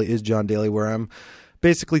John Daly is John Daly where I'm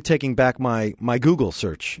basically taking back my Google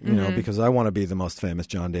search, you know, because I want to be the most famous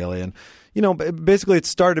John Daly. And, you know, basically it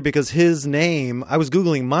started because his name, I was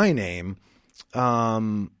Googling my name,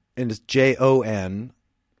 and it's Jon,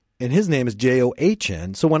 and his name is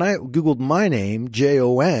John. So when I Googled my name,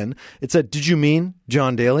 Jon, it said, "Did you mean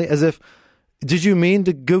John Daly?" As if, did you mean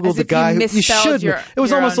to Google As the if guy you who misspelled should? your- It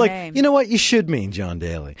was your almost own like, name. you know what? You should mean John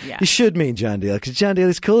Daly. Yeah. You should mean John Daly because John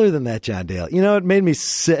Daly's cooler than that John Daly. You know, it made me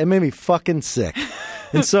sick. It made me fucking sick.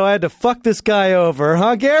 And so I had to fuck this guy over,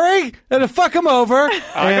 huh, Gary? I had to fuck him over.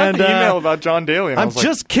 I got the email about John Daly, and I I'm was like,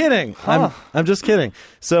 just kidding. I'm just kidding.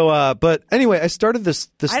 So, but anyway, I started this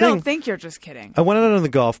I thing. don't think you're just kidding. I went out on the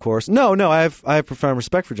golf course. No, I have profound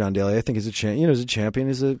respect for John Daly. I think he's a he's a champion.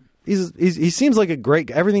 He seems like a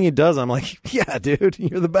great. Everything he does, I'm like, yeah, dude,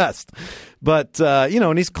 you're the best. But you know,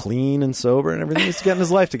 and he's clean and sober and everything. He's getting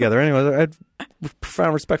his life together. Anyway, I had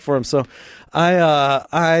profound respect for him. So,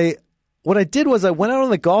 what I did was I went out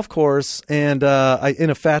on the golf course and I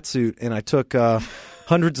in a fat suit and I took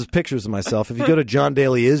hundreds of pictures of myself. If you go to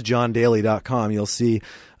JohnDalyIsJohnDaly.com, you'll see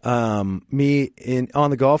me on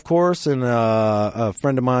the golf course, and a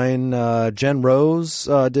friend of mine, Jen Rose,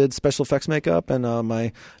 did special effects makeup, and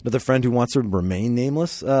my another friend who wants to remain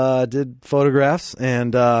nameless did photographs.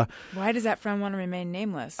 And Why does that friend want to remain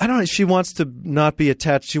nameless? I don't know. She wants to not be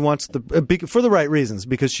attached. She wants for the right reasons,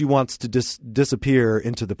 because she wants to disappear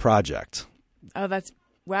into the project. Oh, that's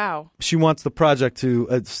wow. She wants the project to,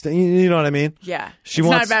 you know what I mean? Yeah. She it's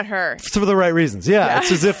wants not about her. for the right reasons. Yeah,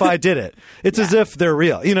 it's as if I did it. It's as if they're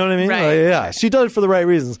real. You know what I mean? Right. Like, yeah, she does it for the right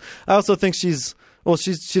reasons. I also think she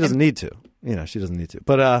doesn't need to. You know, she doesn't need to.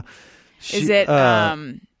 But Is it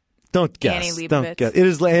don't guess. Annie Don't Leibovitz? guess. It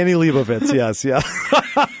is Annie Leibovitz. Yes, yeah.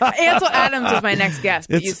 Ansel Adams was my next guess,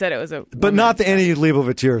 but you It's- said it was a But woman. not the Annie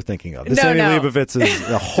Leibovitz you're thinking of. This No, Annie no. Leibovitz is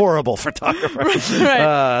a horrible photographer.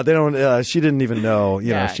 Right. They don't. She didn't even know.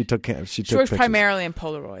 You Yeah. know, she took She pictures. works primarily in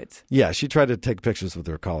Polaroids. Yeah, she tried to take pictures with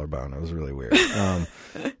her collarbone. It was really weird.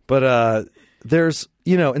 But there's,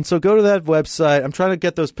 you know, and so go to that website. I'm trying to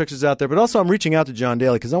get those pictures out there, but also I'm reaching out to John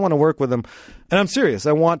Daly because I want to work with him. And I'm serious.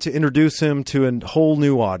 I want to introduce him to a whole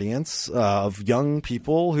new audience of young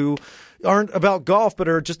people who aren't about golf, but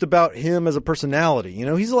are just about him as a personality. You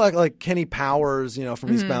know, he's like Kenny Powers, you know,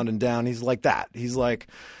 from Eastbound and Down. He's like that. He's like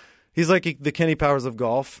the Kenny Powers of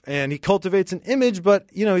golf, and he cultivates an image, but,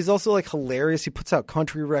 you know, he's also like hilarious. He puts out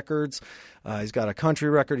country records. He's got a country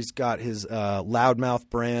record. He's got his Loudmouth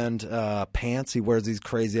brand pants. He wears these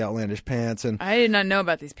crazy outlandish pants, and I did not know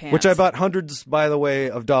about these pants. which I bought hundreds, by the way,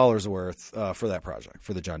 of dollars worth for that project,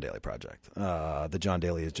 for the John Daly project. The John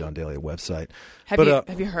Daly is John Daly website.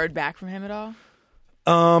 Have you heard back from him at all?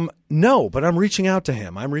 No, but I'm reaching out to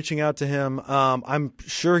him. I'm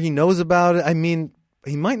sure he knows about it. I mean,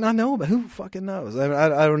 he might not know, but who fucking knows?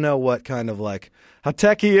 I don't know what kind of like how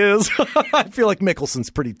tech he is. I feel like Mickelson's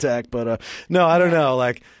pretty tech, but no, I don't know.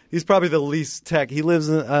 Like he's probably the least tech. He lives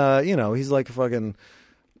in, you know, he's like a fucking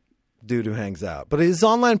dude who hangs out. But his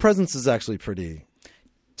online presence is actually pretty.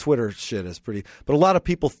 Twitter shit is pretty, but a lot of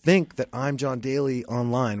people think that I'm John Daly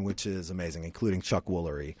online, which is amazing, including Chuck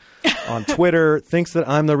Woolery on Twitter thinks that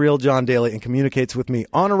I'm the real John Daly and communicates with me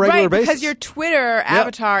on a regular basis. Because your Twitter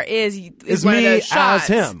avatar is one me of those shots.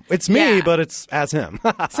 as him. It's me, Yeah. but it's as him.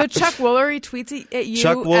 So Chuck Woolery tweets at you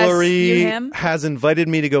Chuck as Woolery you him? has invited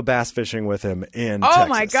me to go bass fishing with him in Oh, Texas.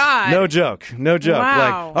 my God. No joke.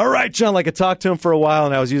 Wow. Like, all right, John, like I talked to him for a while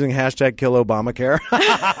and I was using hashtag kill Obamacare.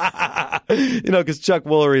 You know, because Chuck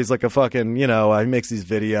Woolery is like a fucking, you know, he makes these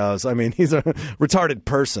videos. I mean, he's a retarded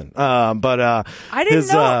person. But I didn't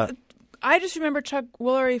his, know. I just remember Chuck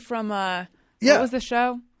Woolery from what was the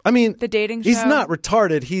show? I mean, The dating He's show? not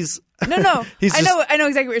retarded. He's No. He's I know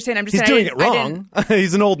exactly what you're saying. I'm just He's saying doing I it didn't- wrong.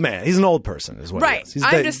 He's an old man. He's an old person, is what he Right. is. He's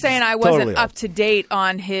I'm just saying I wasn't totally up old. to date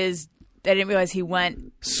on his. I didn't realize he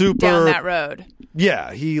went Super down that road.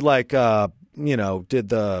 Yeah, he like you know, did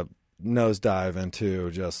the nosedive into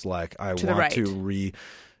just like I To the want right. to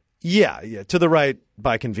yeah, to the right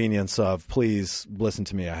by convenience of please listen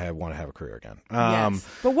to me. I want to have a career again. Yes.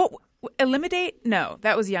 But what? Eliminate? No,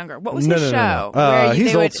 that was younger. What was No, his no, show? no, no. Where He's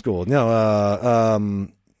they old would, school. No,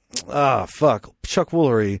 fuck. Chuck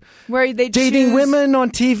Woolery. Where they Dating choose, women on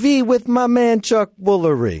TV with my man Chuck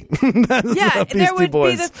Woolery. That's Yeah, the there Beastie would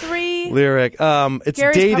Boys be the three. lyric. It's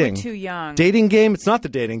Gary's dating. probably too young. Dating game. It's not the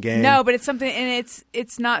dating game. No, but it's something, and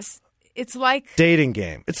it's not. It's like Dating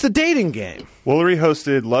game. It's the dating game. Woolery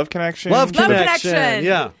hosted Love Connection. Love Connection. Connection.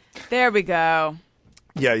 Yeah. There we go.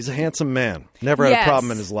 Yeah, he's a handsome man. Never had Yes. a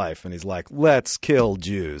problem in his life, and he's like, "Let's kill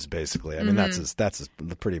Jews." Basically, I mean, that's his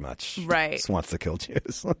pretty much Right. Just wants to kill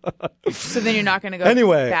Jews. So then you're not going to go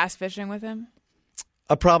Anyway. bass fishing with him?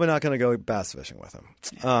 I'm probably not going to go bass fishing with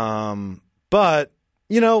him. But,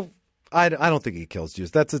 you know, I don't think he kills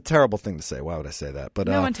Jews. That's a terrible thing to say. Why would I say that? But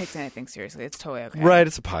No one takes anything seriously. It's totally okay. Right,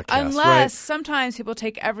 it's a podcast. Unless right? sometimes people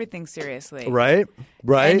take everything seriously. Right.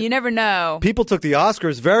 And you never know. People took the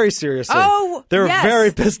Oscars very seriously. Oh, they were yes.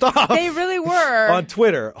 very pissed off. They really were. On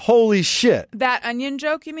Twitter. Holy shit. That onion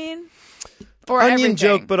joke, you mean? Or Onion everything?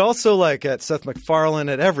 joke, but also like at Seth MacFarlane,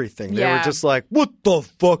 at everything. They Yeah. were just like, what the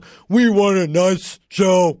fuck? We want a nice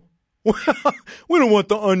show. We don't want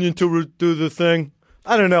the Onion to do the thing.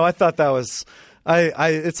 I don't know. I thought that was...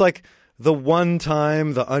 It's like the one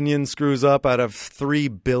time the Onion screws up out of 3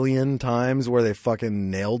 billion times where they fucking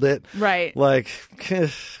nailed it. Right. Like,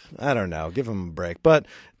 I don't know. Give them a break. But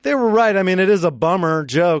they were right. I mean, it is a bummer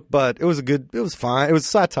joke, but it was fine. It was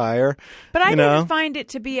satire. But I you didn't know? find it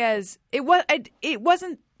to be as it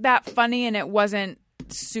wasn't that funny, and it wasn't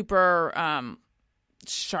super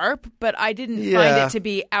sharp. But I didn't find Yeah. it to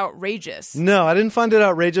be outrageous. No, I didn't find it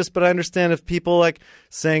outrageous, but I understand if people like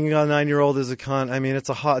saying a 9-year-old is a cunt. I mean, it's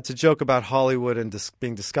a joke about Hollywood and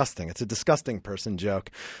being disgusting. It's a disgusting person joke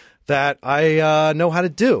that I know how to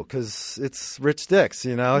do because it's rich dicks,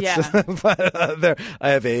 you know. It's Yeah. but, I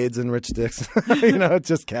have AIDS and rich dicks, you know,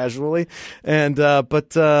 just casually. And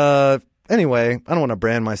but anyway, I don't want to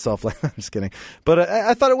brand myself like I'm just kidding. But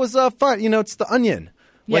I thought it was fun. You know, it's the Onion.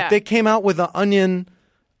 Like Yeah. they came out with the Onion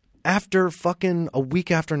after fucking a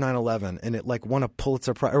week after 9/11, and it like won a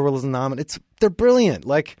Pulitzer Prize or was nominated. They're brilliant.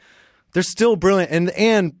 Like they're still brilliant,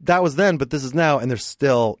 and that was then, but this is now, and they're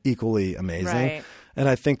still equally amazing. Right. And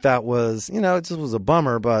I think that was, you know, it just was a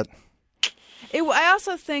bummer, but I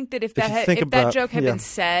also think that if you think that about- joke had yeah. been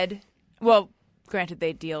said, well, granted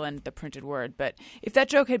they deal in the printed word, but if that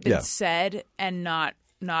joke had been Yeah. said and not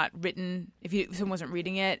written, if someone wasn't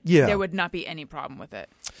reading it, Yeah. there would not be any problem with it.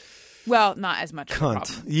 Well, not as much of a cunt.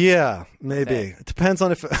 problem. Yeah, maybe. It depends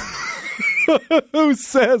on if who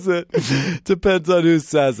says it. Depends on who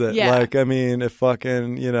says it. Yeah. Like, I mean, if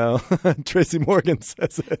fucking, you know, Tracy Morgan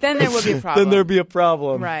says it, Then there would be a problem. then there'd be a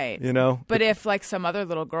problem. Right. You know? But if like some other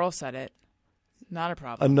little girl said it, not a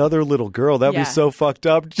problem. Another little girl, that'd Yeah. be so fucked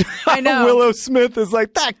up. I know. Willow Smith is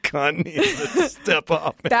like, that cunt needs to step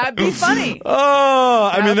up. man." That'd be funny. Oh,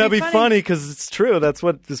 I That mean, would that'd be be funny. funny because it's true. That's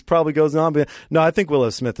what this probably goes on. But no, I think Willow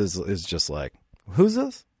Smith is just like, who's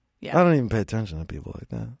this? Yeah. I don't even pay attention to people like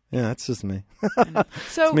that. Yeah, it's just me.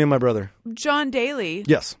 So It's me and my brother. John Daly,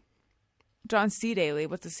 Yes, John C. Daly,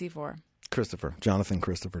 what's the C for? Jonathan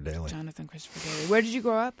Christopher Daly. Jonathan Christopher Daly. Where did you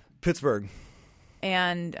grow up? Pittsburgh.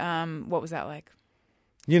 And what was that like?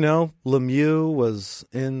 You know, Lemieux was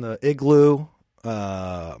in the igloo.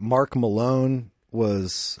 Mark Malone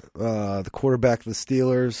was the quarterback of the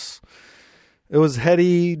Steelers. It was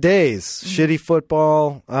heady days, shitty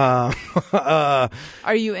football.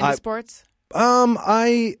 Are you into sports?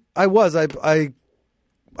 I was. I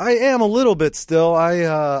am a little bit still.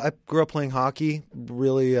 I grew up playing hockey.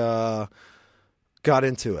 Really got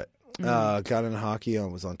into it. Got into hockey. I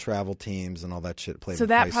was on travel teams and all that shit. Played So in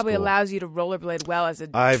that high probably school. allows you to rollerblade well as a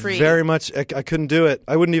I tree. very much. I couldn't do it.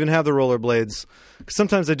 I wouldn't even have the rollerblades.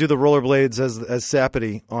 Sometimes I do the rollerblades as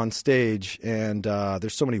Sapity on stage, and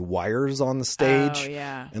there's so many wires on the stage. Oh,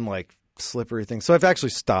 yeah. And like slippery things. So I've actually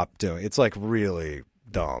stopped doing it. It's like really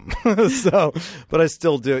dumb. So, but I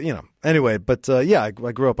still do. You know. Anyway, but yeah, I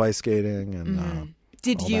grew up ice skating and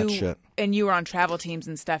Did all you? that shit. And you were on travel teams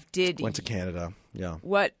and stuff. Went to Canada. Yeah.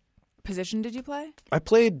 What position did you play? I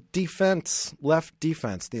played defense, left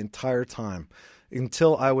defense the entire time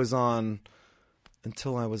until I was on in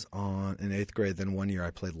 8th grade. Then one year I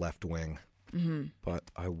played left wing. Mm-hmm. But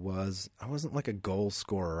I wasn't like a goal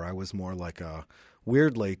scorer. I was more like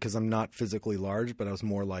weirdly, because I'm not physically large, but I was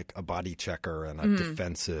more like a body checker and a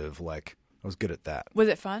defensive. Like I was good at that. Was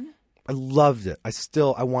it fun? I loved it.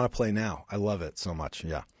 I want to play now. I love it so much.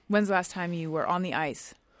 Yeah. When's the last time you were on the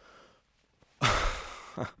ice?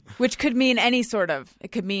 Which could mean any sort of.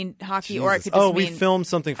 It could mean hockey, or it could just we mean filmed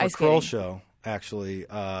something for ice Kroll skating. Show actually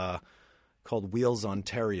called Wheels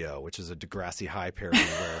Ontario, which is a Degrassi High parody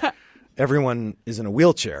where everyone is in a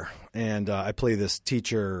wheelchair, and I play this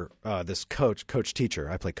teacher, this coach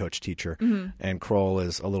teacher. I play coach teacher, and Kroll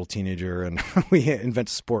is a little teenager, and we invent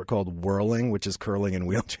a sport called whirling, which is curling in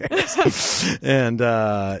wheelchairs, and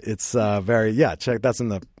it's very check. That's in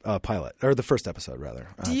the pilot or the first episode rather.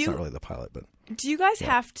 It's not really the pilot, but. Do you guys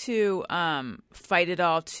have to fight it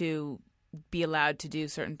all to be allowed to do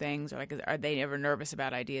certain things, or like, are they ever nervous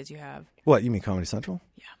about ideas you have? What, you mean Comedy Central?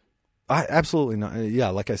 Yeah. I absolutely not. Yeah,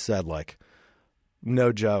 like I said, like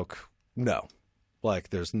no joke, no.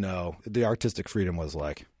 Like there's no, the artistic freedom was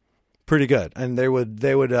like pretty good, and they would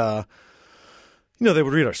they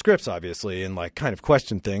would read our scripts, obviously, and like kind of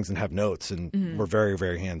question things and have notes, and we're very,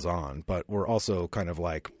 very hands-on. But we're also kind of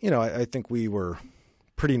like, I think we were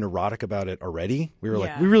pretty neurotic about it already. We were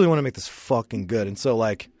like, we really want to make this fucking good. And so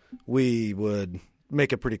like we would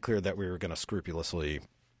make it pretty clear that we were going to scrupulously,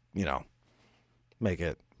 make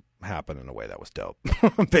it happen in a way that was dope,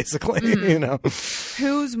 basically,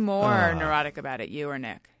 Who's more neurotic about it, you or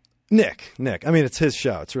Nick? Nick. I mean, it's his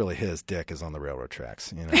show. It's really his dick is on the railroad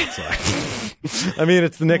tracks. It's like, I mean,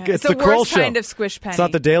 it's the Nick. It's the Kroll worst show. kind of squish penny. It's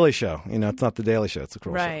not the Daily Show. It's not the Daily Show. It's the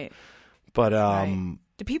Kroll show. Right. But Right.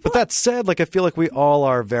 Do people? But that said, like I feel like we all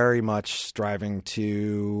are very much striving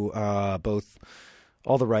to both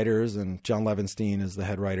all the writers, and John Levinstein is the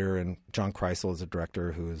head writer, and John Kreisel is the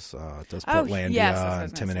director who does Portlandia yes, that's what I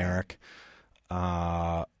was and Tim and gonna Eric.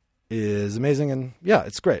 Is amazing, and yeah,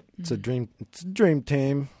 it's great. It's a dream. It's a dream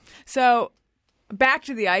team. So, back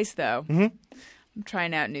to the ice, though. Mm-hmm. I'm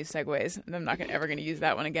trying out new segues. I'm not ever going to use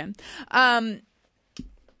that one again.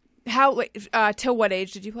 Till what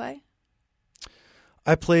age did you play?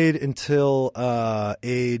 I played until I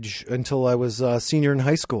was a senior in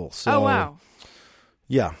high school. So, Oh, wow.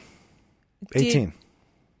 Yeah, 18.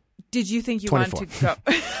 Did you think you 24. wanted to go?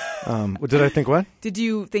 Did I think what? Did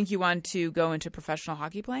you think you wanted to go into professional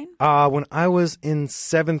hockey playing? When I was in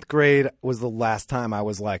 7th grade was the last time I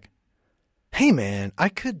was like, hey, man, I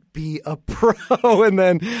could be a pro. And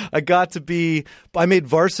then I made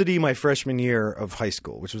varsity my freshman year of high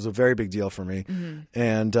school, which was a very big deal for me. Mm-hmm.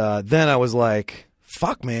 And then I was like,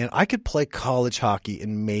 fuck, man, I could play college hockey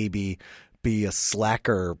and maybe be a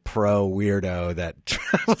slacker pro weirdo that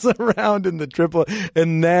travels around in the triple.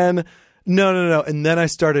 And then, no. And then I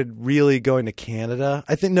started really going to Canada.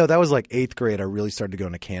 I think, that was like 8th grade. I really started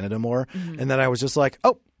going to Canada more. Mm-hmm. And then I was just like,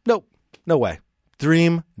 oh, no way.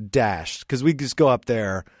 Dream dashed. Because we just go up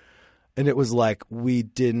there. And it was like we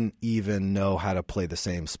didn't even know how to play the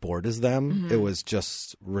same sport as them. Mm-hmm. It was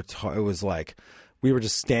just it was like we were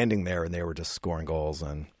just standing there and they were just scoring goals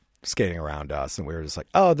and skating around us, and we were just like,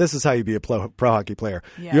 oh, this is how you be a pro hockey player.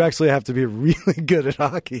 Yeah. You actually have to be really good at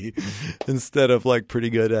hockey instead of like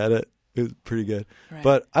pretty good at it. It was pretty good. Right.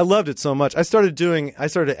 But I loved it so much. I started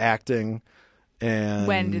acting, and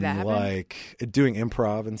when did that happen? Like doing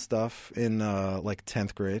improv and stuff in like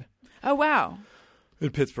 10th grade. Oh, wow.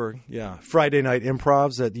 In Pittsburgh, yeah. Friday night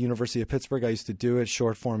improvs at the University of Pittsburgh. I used to do it,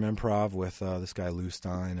 short form improv with this guy Lou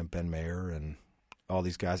Stein and Ben Mayer and all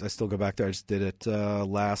these guys. I still go back there. I just did it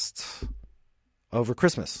over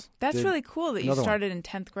Christmas. That's really cool that you started in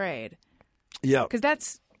 10th grade. Yeah. Because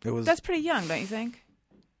that's pretty young, don't you think?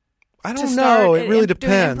 I don't know. It really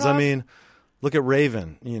depends. I mean, look at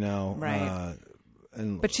Raven, Right.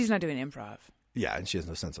 But she's not doing improv. Yeah, and she has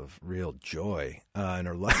no sense of real joy in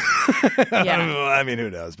her life. Yeah. I mean, who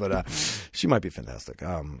knows? But she might be fantastic.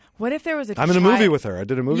 What if there was I'm in a movie with her. I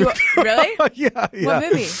did a movie with her. Really? Yeah.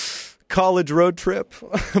 What movie? College Road Trip.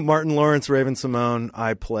 Martin Lawrence, Raven Simone.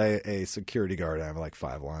 I play a security guard. I have like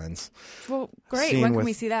 5 lines. Well, great. When can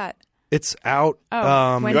we see that? It's out.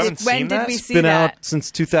 Oh, when did we see that? It's been out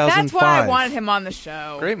since 2005. That's why I wanted him on the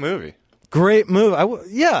show. Great movie. Great movie.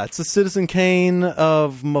 It's a Citizen Kane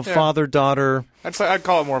of father-daughter. I'd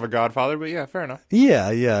call it more of a Godfather, but yeah, fair enough.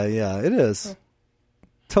 Yeah. It is.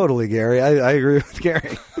 Totally, Gary. I agree with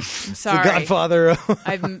Gary. Sorry. The Godfather.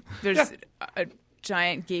 There's a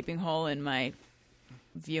giant gaping hole in my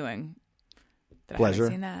viewing. That Pleasure. I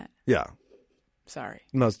haven't seen that. Yeah. Sorry.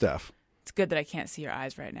 Most deaf. It's good that I can't see your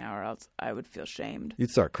eyes right now, or else I would feel shamed.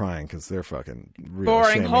 You'd start crying because they're fucking really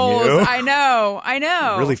boring shaming holes. you. I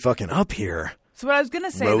know. Really fucking up here. So what I was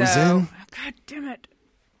gonna say Rosen? though, God damn it!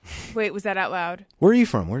 Wait, was that out loud? Where are you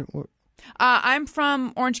from? Where? I'm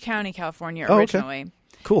from Orange County, California, originally. Okay.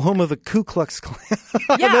 Cool, home of the Ku Klux Klan.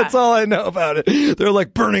 Yeah. That's all I know about it. They're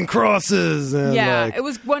like burning crosses and like it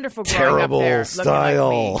was wonderful growing terrible up there,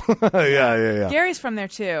 style. Like me. Yeah. Gary's from there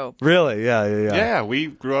too. Really? Yeah. Yeah, we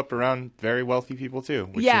grew up around very wealthy people too,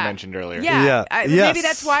 which you mentioned earlier. Yeah. Maybe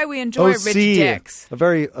that's why we enjoy OC, rich dicks. A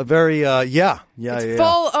very yeah.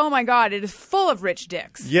 Full. Oh my God! It is full of rich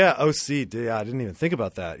dicks. Yeah, OC. Yeah, I didn't even think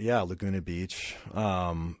about that. Yeah, Laguna Beach.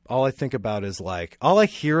 All I think about is like all I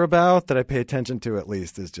hear about that I pay attention to at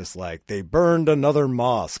least is just like they burned another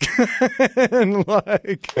mosque, and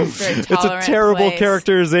like it's a terrible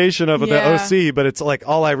characterization of the OC, but it's like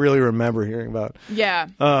all I really remember hearing about. Yeah.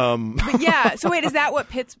 But yeah. So wait, is that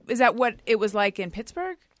what it was like in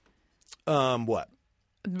Pittsburgh? What?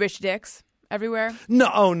 Rich dicks everywhere? No.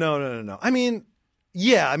 I mean,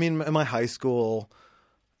 in my high school,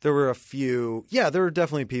 there were a few. Yeah, there were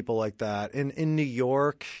definitely people like that in New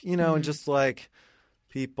York, and just like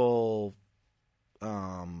people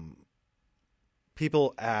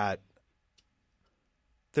at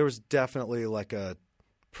there was definitely like a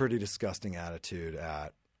pretty disgusting attitude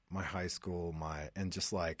at my high school, and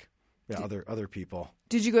just like other people.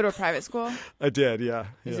 Did you go to a private school? I did, yeah.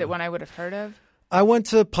 Is it one I would have heard of? I went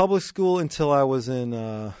to public school until I was in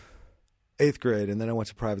 8th grade, and then I went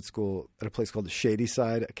to private school at a place called the Shady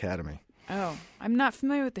Side Academy. Oh, I'm not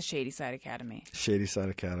familiar with the Shady Side Academy. Shady Side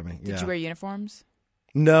Academy, yeah. Did you wear uniforms?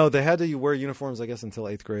 No, they had to wear uniforms, I guess, until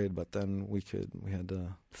 8th grade, but then we had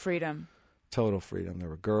Freedom. total freedom. There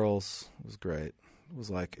were girls. It was great.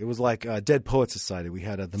 It was like Dead Poet Society. We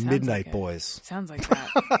had the Midnight Boys. Sounds like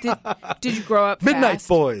that. Did you grow up Midnight fast?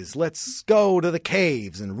 Boys. Let's go to the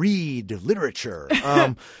caves and read literature.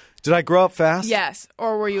 Did I grow up fast? Yes.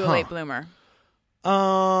 Or were you a late bloomer?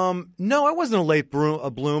 No, I wasn't a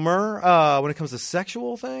bloomer. When it comes to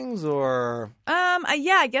sexual things, or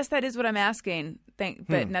Yeah, I guess that is what I'm asking.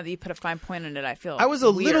 But now that you put a fine point on it, I feel I was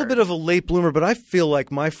a weird. little bit of a late bloomer, but I feel like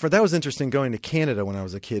that was interesting going to Canada when I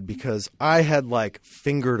was a kid, because I had like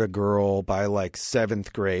fingered a girl by like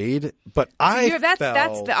 7th grade, but that's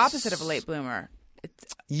the opposite of a late bloomer.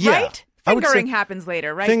 Yeah. Right? I would say Fingering happens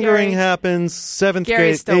later, right? Fingering Gary? happens 7th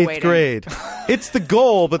Gary's grade, still 8th waiting. grade. It's the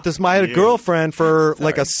goal, but I had a girlfriend for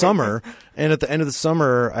like a summer, and at the end of the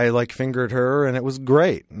summer, I like fingered her, and it was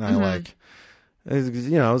great. And I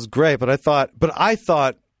it was great. But I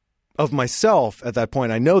thought of myself at that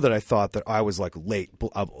point. I know that I thought that I was like a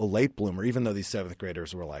late bloomer, even though these 7th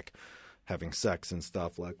graders were like having sex and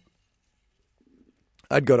stuff. Like,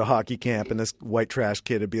 I'd go to hockey camp, and this white trash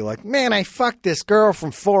kid would be like, "Man, I fucked this girl from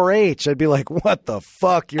 4-H." I'd be like, "What the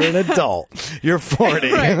fuck? You're an adult. You're 40."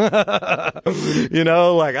 You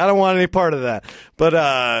know, like, I don't want any part of that. But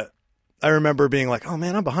I remember being like, "Oh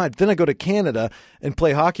man, I'm behind." Then I go to Canada and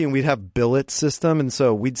play hockey, and we'd have billet system, and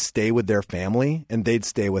so we'd stay with their family, and they'd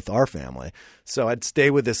stay with our family. So I'd stay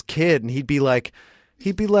with this kid, and he'd be like,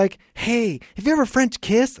 "Hey, have you ever French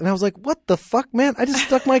kissed?" And I was like, "What the fuck, man? I just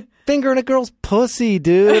stuck my finger in a girl's pussy,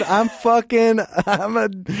 dude. I'm a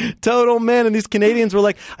total man." And these Canadians were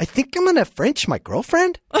like, "I think I'm gonna French my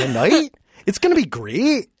girlfriend tonight. It's gonna be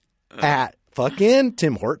great at fucking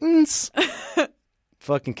Tim Hortons."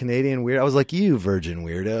 Fucking Canadian weird. I was like, "You virgin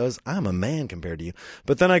weirdos. I'm a man compared to you."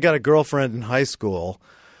 But then I got a girlfriend in high school,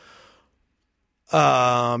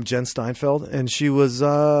 Jen Steinfeld, and she was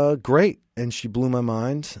great. And she blew my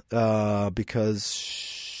mind because,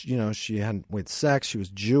 she hadn't with sex. She was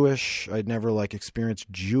Jewish. I'd never like experienced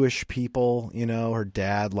Jewish people. Her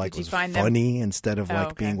dad was funny instead of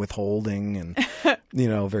being withholding and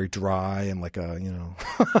very dry and like a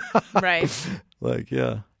right. Like,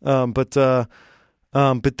 yeah. But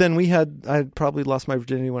then I had probably lost my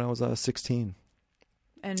virginity when I was 16.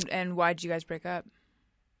 And why did you guys break up?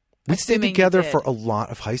 We stayed together for a lot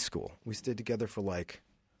of high school. We stayed together for like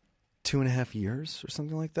 2.5 years or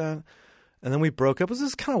something like that. And then we broke up. It was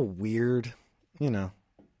just kind of weird. I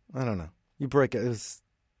don't know. You break it. It was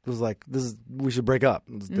like, we should break up.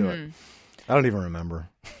 Let's do it. I don't even remember.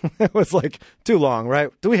 It was like too long, right?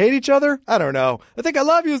 Do we hate each other? I don't know. I think I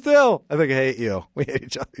love you still. I think I hate you. We hate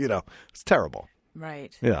each other. It's terrible.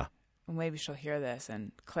 Right. Yeah. Well, maybe she'll hear this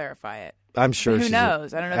and clarify it. I'm sure Who she's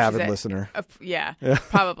knows? I don't know. If avid she's listener. Yeah,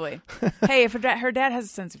 probably. Hey, if her dad has a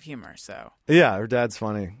sense of humor, so yeah, her dad's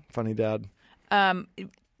funny dad.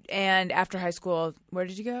 And after high school, where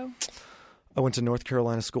did you go? I went to North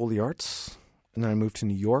Carolina School of the Arts, and then I moved to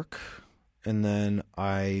New York, and then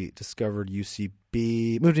I discovered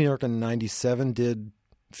UCB. Moved to New York in '97. Did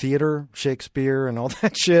theater, Shakespeare, and all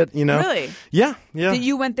that shit, Really? Yeah.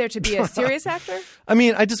 You went there to be a serious actor? I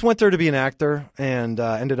mean, I just went there to be an actor and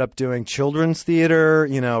ended up doing children's theater,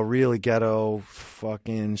 really ghetto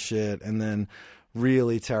fucking shit, and then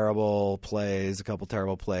really terrible plays, a couple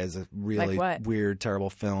terrible plays, a really weird, terrible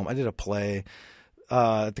film. I did a play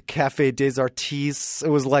at the Café des Artistes. It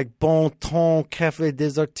was like Bon Ton Café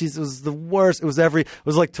des Artistes. It was the worst. It was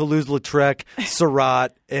like Toulouse-Lautrec,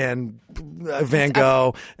 Seurat, and Van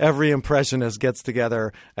Gogh. Every impressionist gets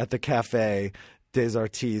together at the Café des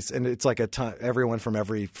Artistes, and it's like everyone from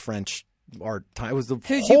every French art time. It was Who'd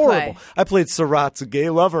horrible. You play? I played Seurat's gay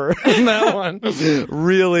lover in that one.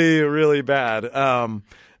 Really, really bad. And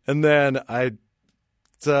then I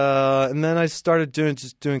started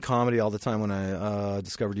doing comedy all the time when I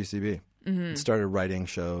discovered UCB. Mm-hmm. Started writing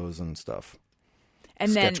shows and stuff.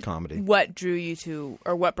 And sketch then comedy. What drew you to,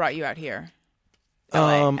 or what brought you out here?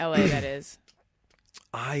 LA, that is.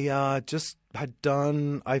 I just had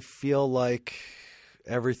done, I feel like,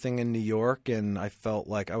 everything in New York, and I felt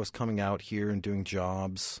like I was coming out here and doing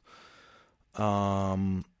jobs.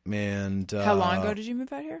 And how long ago did you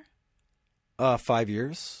move out here? 5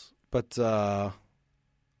 years. But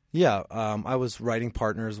Yeah, I was writing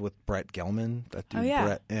partners with Brett Gelman, that dude Oh, yeah.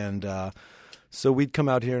 Brett, and so we'd come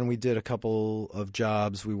out here and we did a couple of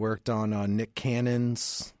jobs. We worked on Nick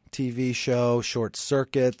Cannon's TV show, Short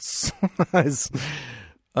Circuits, his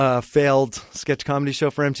failed sketch comedy show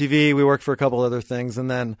for MTV. We worked for a couple other things,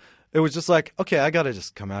 and then it was just like, okay, I got to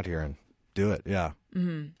just come out here and do it. Yeah.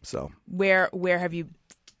 Mm-hmm. So Where have you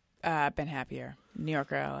been happier, New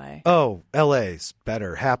York or LA? Oh, LA's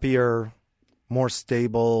better, happier, more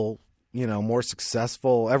stable, more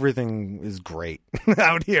successful. Everything is great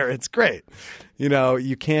out here. It's great.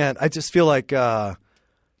 You can't, I just feel like, in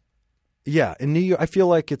New York, I feel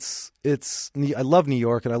like I love New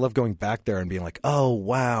York and I love going back there and being like, oh,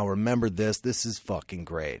 wow, remember this? This is fucking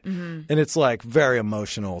great. Mm-hmm. And it's like very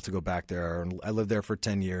emotional to go back there. And I lived there for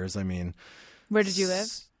 10 years. I mean, Where did you live?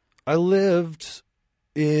 I lived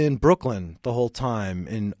in Brooklyn the whole time,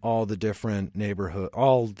 in all the different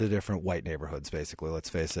white neighborhoods, basically. Let's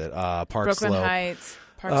face it. Park Brooklyn Slope, Heights,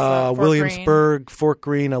 Park Slope, Fort Williamsburg, Fort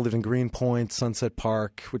Greene. I lived in Greenpoint, Sunset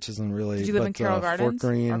Park, which isn't really. Did you live in Carroll Fort Gardens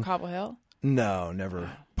Greene. or Cobble Hill? No,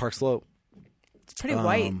 never. Park Slope. It's pretty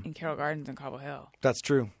white in Carroll Gardens and Cobble Hill. That's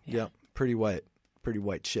true. Yeah, pretty white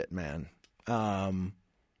shit, man.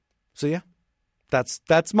 So yeah.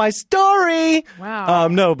 That's my story. Wow.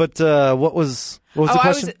 No, but what was the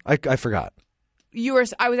question? I forgot.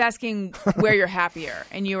 I was asking where you're happier,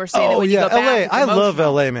 and you were saying that when yeah, you go back, LA. it's I love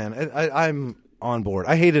emotional. LA, man. I'm on board.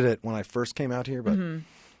 I hated it when I first came out here, but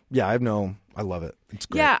yeah, I love it. It's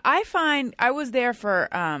great. Yeah, I find I was there for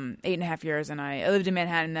 8.5 years, and I lived in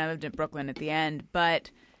Manhattan, and I lived in Brooklyn at the end.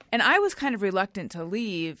 And I was kind of reluctant to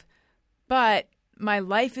leave, but my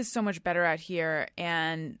life is so much better out here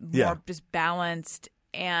and more just balanced.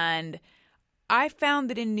 And I found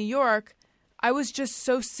that in New York, I was just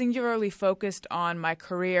so singularly focused on my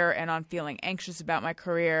career and on feeling anxious about my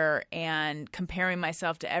career and comparing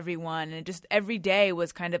myself to everyone. And just every day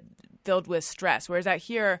was kind of filled with stress. Whereas out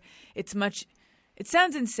here, it sounds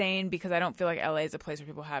insane because I don't feel like LA is a place where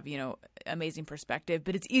people have, amazing perspective,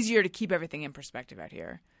 but it's easier to keep everything in perspective out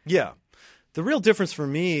here. Yeah. The real difference for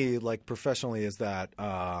me, like professionally, is that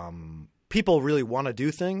people really want to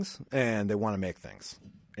do things and they want to make things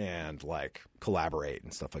and like collaborate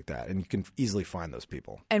and stuff like that. And you can easily find those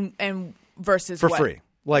people. And versus for what? free,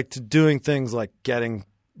 like to doing things like getting,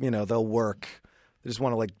 they'll work. They just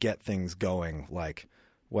want to like get things going. Like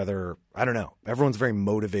whether, I don't know, everyone's very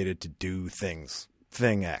motivated to do thing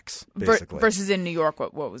X basically. Versus in New York,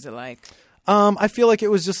 what was it like? I feel like it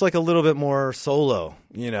was just like a little bit more solo,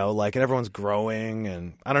 like and everyone's growing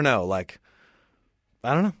and I don't know.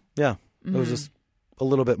 Yeah. It was just a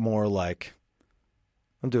little bit more like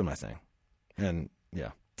I'm doing my thing. And yeah.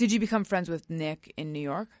 Did you become friends with Nick in New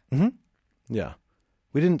York? Mm-hmm. Yeah.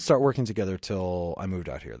 We didn't start working together till I moved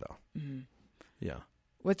out here though. Mm-hmm. Yeah.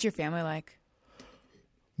 What's your family like?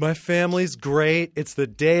 My family's great. It's the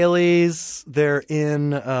Dailies. They're in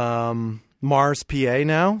Mars, PA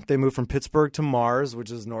now. They moved from Pittsburgh to Mars, which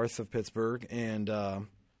is north of Pittsburgh. And,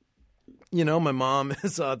 my mom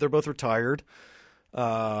is, they're both retired.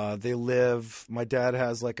 They live, my dad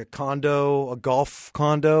has like a golf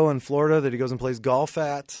condo in Florida that he goes and plays golf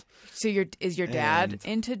at. So is your dad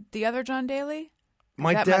into the other John Daly?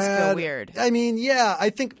 My that dad must feel weird. I mean, yeah, I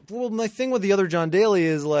think, my thing with the other John Daly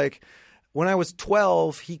is like, when I was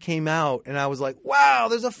 12, he came out, and I was like, wow,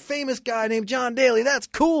 there's a famous guy named John Daly. That's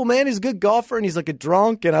cool, man. He's a good golfer, and he's like a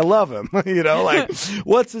drunk, and I love him.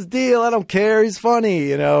 What's his deal? I don't care. He's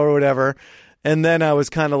funny, or whatever. And then I was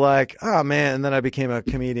kind of like, oh, man. And then I became a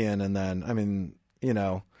comedian, and then, I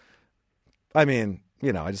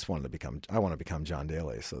just wanted to become John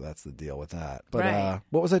Daly, so that's the deal with that. But right.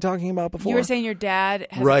 What was I talking about before? You were saying your dad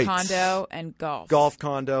has a condo and golf. Golf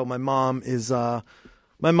condo. My mom is...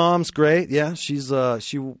 My mom's great. Yeah, she was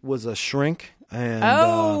a shrink.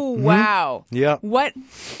 And, wow. Yeah. What?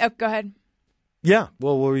 Oh, go ahead. Yeah.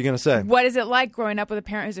 Well, what were you going to say? What is it like growing up with a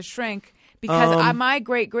parent who's a shrink? Because my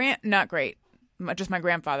just my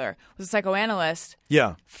grandfather was a psychoanalyst.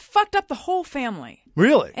 Yeah. Fucked up the whole family.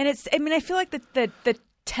 Really? And I feel like the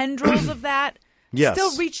tendrils of that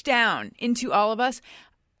still reach down into all of us.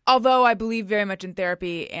 Although I believe very much in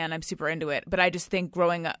therapy and I'm super into it, but I just think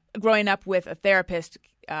growing up with a therapist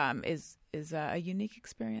is a unique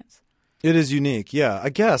experience. It is unique, yeah. I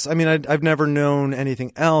guess. I mean, I've never known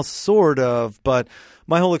anything else, sort of, but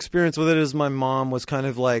my whole experience with it is my mom was kind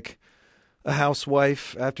of like a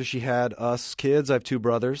housewife after she had us kids. I have two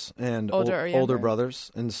brothers and older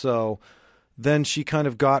brothers, and so then she kind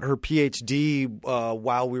of got her PhD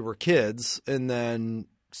while we were kids, and then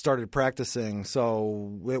started practicing.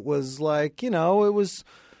 So it was like,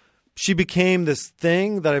 she became this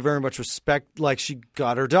thing that I very much respect. Like she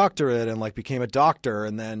got her doctorate and like became a doctor,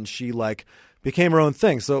 and then she like became her own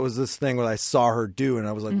thing. So it was this thing that I saw her do, and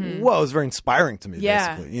I was like, whoa, it was very inspiring to me,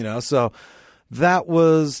 basically, you know? So that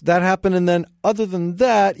happened. And then other than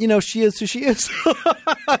that, you know, she is who she is.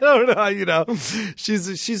 I don't know, you know,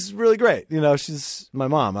 she's really great. You know, she's my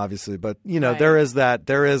mom, obviously, but you know, there is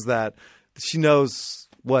that she knows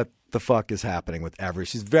what the fuck is happening with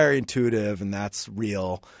she's very intuitive, and that's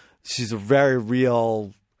real. She's a very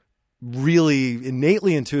real, really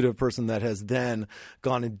innately intuitive person that has then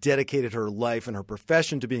gone and dedicated her life and her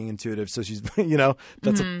profession to being intuitive. So she's, you know,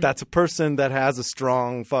 that's a person that has a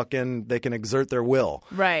strong fucking, they can exert their will.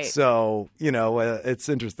 Right. So, you know, it's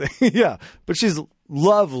interesting. Yeah. But she's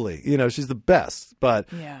lovely. You know, she's the best.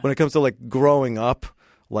 But when it comes to like growing up,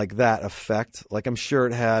 like that effect, like I'm sure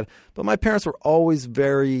it had. But my parents were always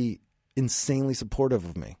very insanely supportive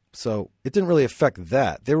of me. So it didn't really affect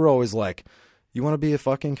that. They were always like, you want to be a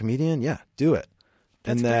fucking comedian? Yeah, do it.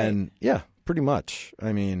 And then, yeah, pretty much.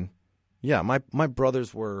 I mean, yeah, my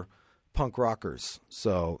brothers were punk rockers.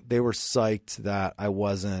 So they were psyched that I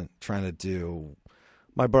wasn't trying to do.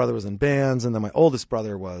 My brother was in bands, and then my oldest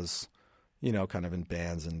brother was, you know, kind of in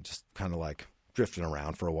bands and just kind of like drifting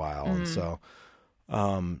around for a while. And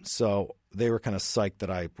so they were kind of psyched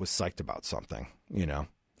that I was psyched about something, you know.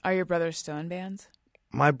 Are your brothers still in bands?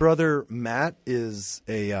 My brother Matt is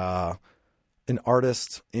an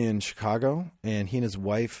artist in Chicago, and he and his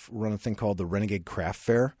wife run a thing called the Renegade Craft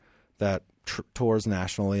Fair that tours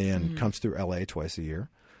nationally and comes through LA twice a year.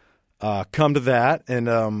 Come to that,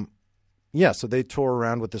 and so they tour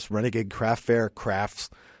around with this Renegade Craft Fair. Craft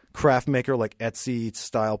maker, like Etsy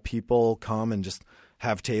style people come and just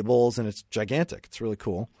have tables, and it's gigantic. It's really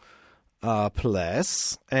cool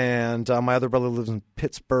place. And my other brother lives in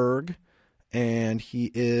Pittsburgh, and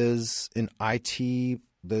he is in IT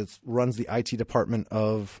that runs the IT department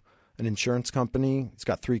of an insurance company. He's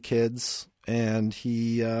got 3 kids, and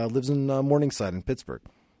he lives in Morningside in Pittsburgh.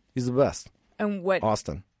 He's the best. And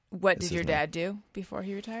Austin. What did your dad do before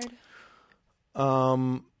he retired?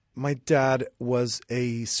 My dad was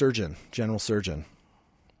a surgeon, general surgeon.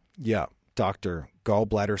 Yeah, doctor,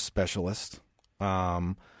 gallbladder specialist.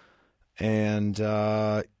 Well,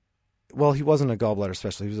 he wasn't a gallbladder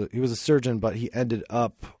specialist. He was a surgeon, but he ended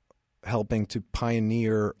up helping to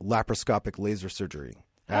pioneer laparoscopic laser surgery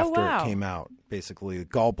after it came out, basically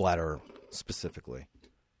gallbladder specifically.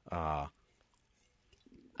 I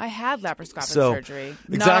had laparoscopic surgery,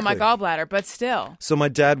 not on my gallbladder, but still. So my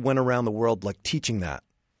dad went around the world like teaching that.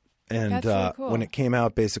 And That's really cool. When it came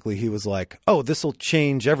out, basically he was like, oh, this will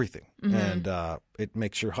change everything. And it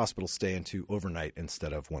makes your hospital stay into overnight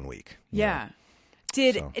instead of 1 week. Yeah.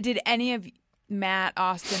 Did any of Matt,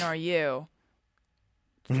 Austin, or you,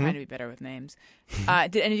 trying to be better with names,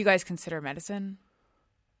 did any of you guys consider medicine?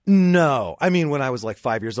 No. I mean, when I was like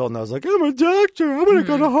 5 years old and I was like, I'm a doctor, I'm going to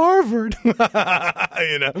go to Harvard.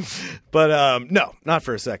 You know? But no, not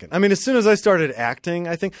for a second. I mean, as soon as I started acting,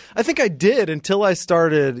 I think I did until I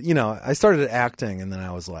started, you know, I started acting, and then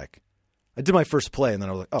I was like, I did my first play, and then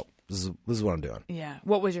I was like, oh, this is what I'm doing. Yeah.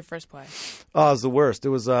 What was your first play? Oh, it was the worst. It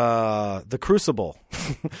was The Crucible.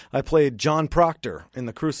 I played John Proctor in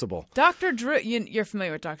The Crucible. Dr. Drew, you're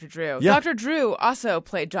familiar with Dr. Drew. Yeah. Dr. Drew also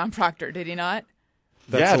played John Proctor, did he not?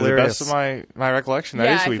 That's to hilarious. the best of my recollection, that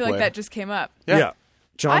yeah, is who I we feel play. like that just came up. Yeah.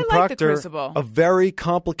 John I like The Proctor, Crucible. a very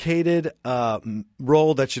complicated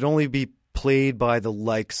role that should only be played by the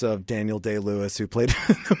likes of Daniel Day-Lewis, who played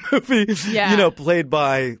in the movie. Yeah. You know, played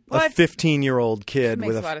by Well, a 15-year-old kid makes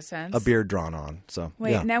with a lot of sense. a beard drawn on. So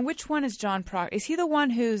Wait, yeah. now which one is John Proctor? Is he the one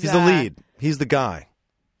who's... He's the lead. He's the guy.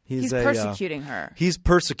 He's persecuting her. He's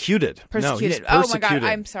persecuted. No, he's Persecuted. persecuted. Oh, my God.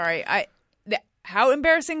 I'm sorry. How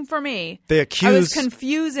embarrassing for me. They I was accuse...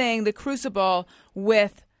 confusing The Crucible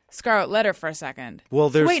with Scarlet Letter for a second. Well,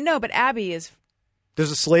 Wait, no, but Abby is...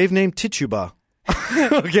 There's a slave named Tituba.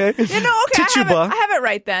 Okay? Yeah, no, okay, Tituba. I have it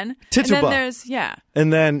right then. Tituba. And then there's, yeah.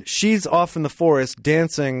 And then she's off in the forest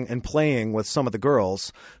dancing and playing with some of the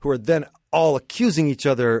girls who are then all accusing each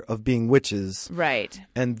other of being witches. Right.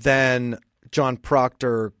 And then John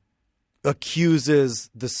Proctor accuses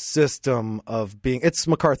the system of being... It's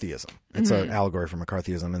McCarthyism. It's an allegory for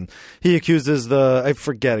McCarthyism. And he accuses I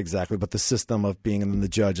forget exactly, but the system of being... And then the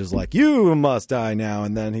judge is like, you must die now.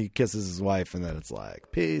 And then he kisses his wife, and then it's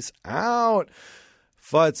like, peace out.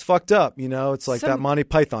 It's fucked up, you know? It's like that Monty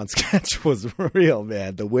Python sketch was real,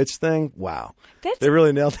 man. The witch thing, wow. They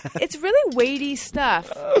really nailed that. It's really weighty stuff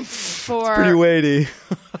for Pretty weighty.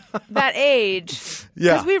 that age.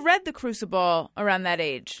 Yeah. Because we read The Crucible around that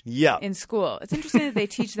age Yeah. in school. It's interesting that they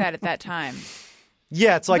teach that at that time.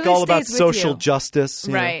 Yeah, it's like really all about stays with social you. justice.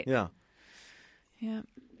 you know? Right. Yeah. Yeah.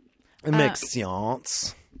 It makes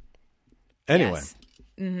sense. Anyway,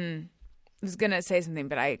 I was going to say something,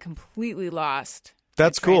 but I completely lost.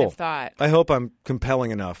 that's my train cool. of thought. I hope I'm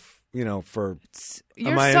compelling enough, for...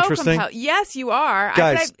 You're Am I so interesting? Yes, you are.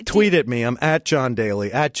 Guys, tweet at me. I'm at John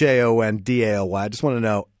Daly, at JONDALY. I just want to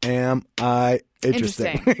know, am I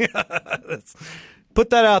interesting? Put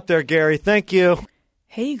that out there, Gary. Thank you.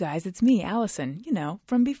 Hey, you guys, it's me, Allison,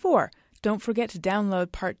 from before. Don't forget to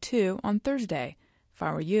download part 2 on Thursday. If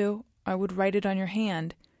I were you, I would write it on your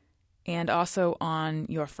hand and also on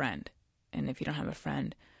your friend. And if you don't have a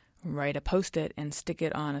friend, write a Post-it and stick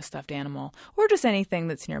it on a stuffed animal or just anything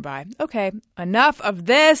that's nearby. Okay, enough of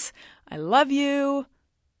this. I love you.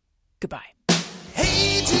 Goodbye.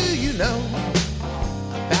 Hey, do you know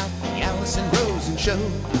about the Allison Rosen Show?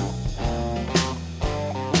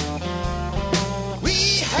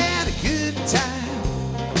 We had a good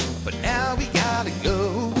time, but now we gotta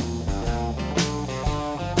go.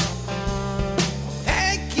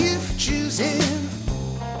 Thank you for choosing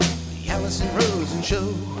the Allison Rosen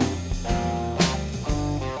Show.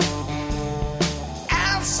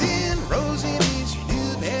 Allison Rosen is your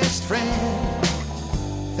new best friend.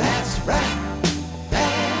 That's right.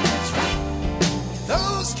 That's right.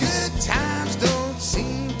 Those good times don't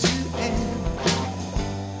seem to end.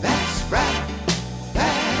 That's right.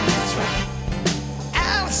 That's right.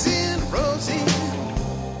 Allison Rosen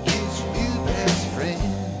is your new best friend.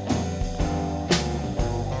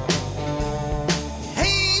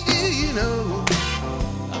 Hey, do you know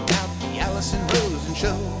about the Allison Rosen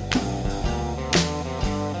Show?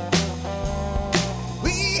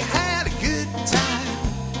 We had a good time,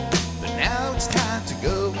 but now it's time to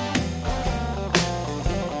go.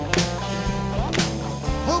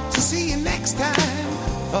 Hope to see you next time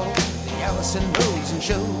for the Allison Rosen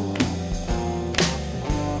Show.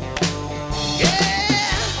 Yeah!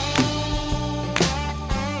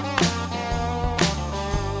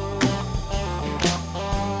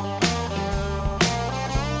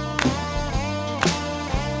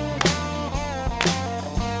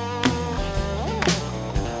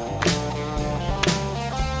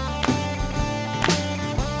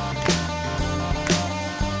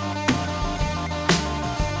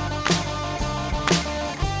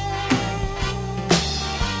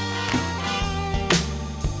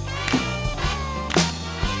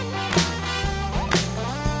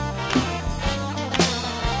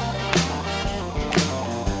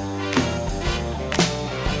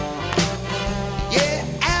 Yeah,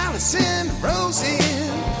 Allison Rosen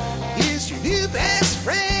is your new best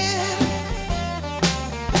friend.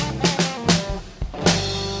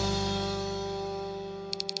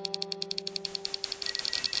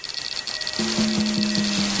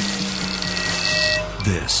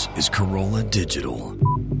 This is Corolla Digital.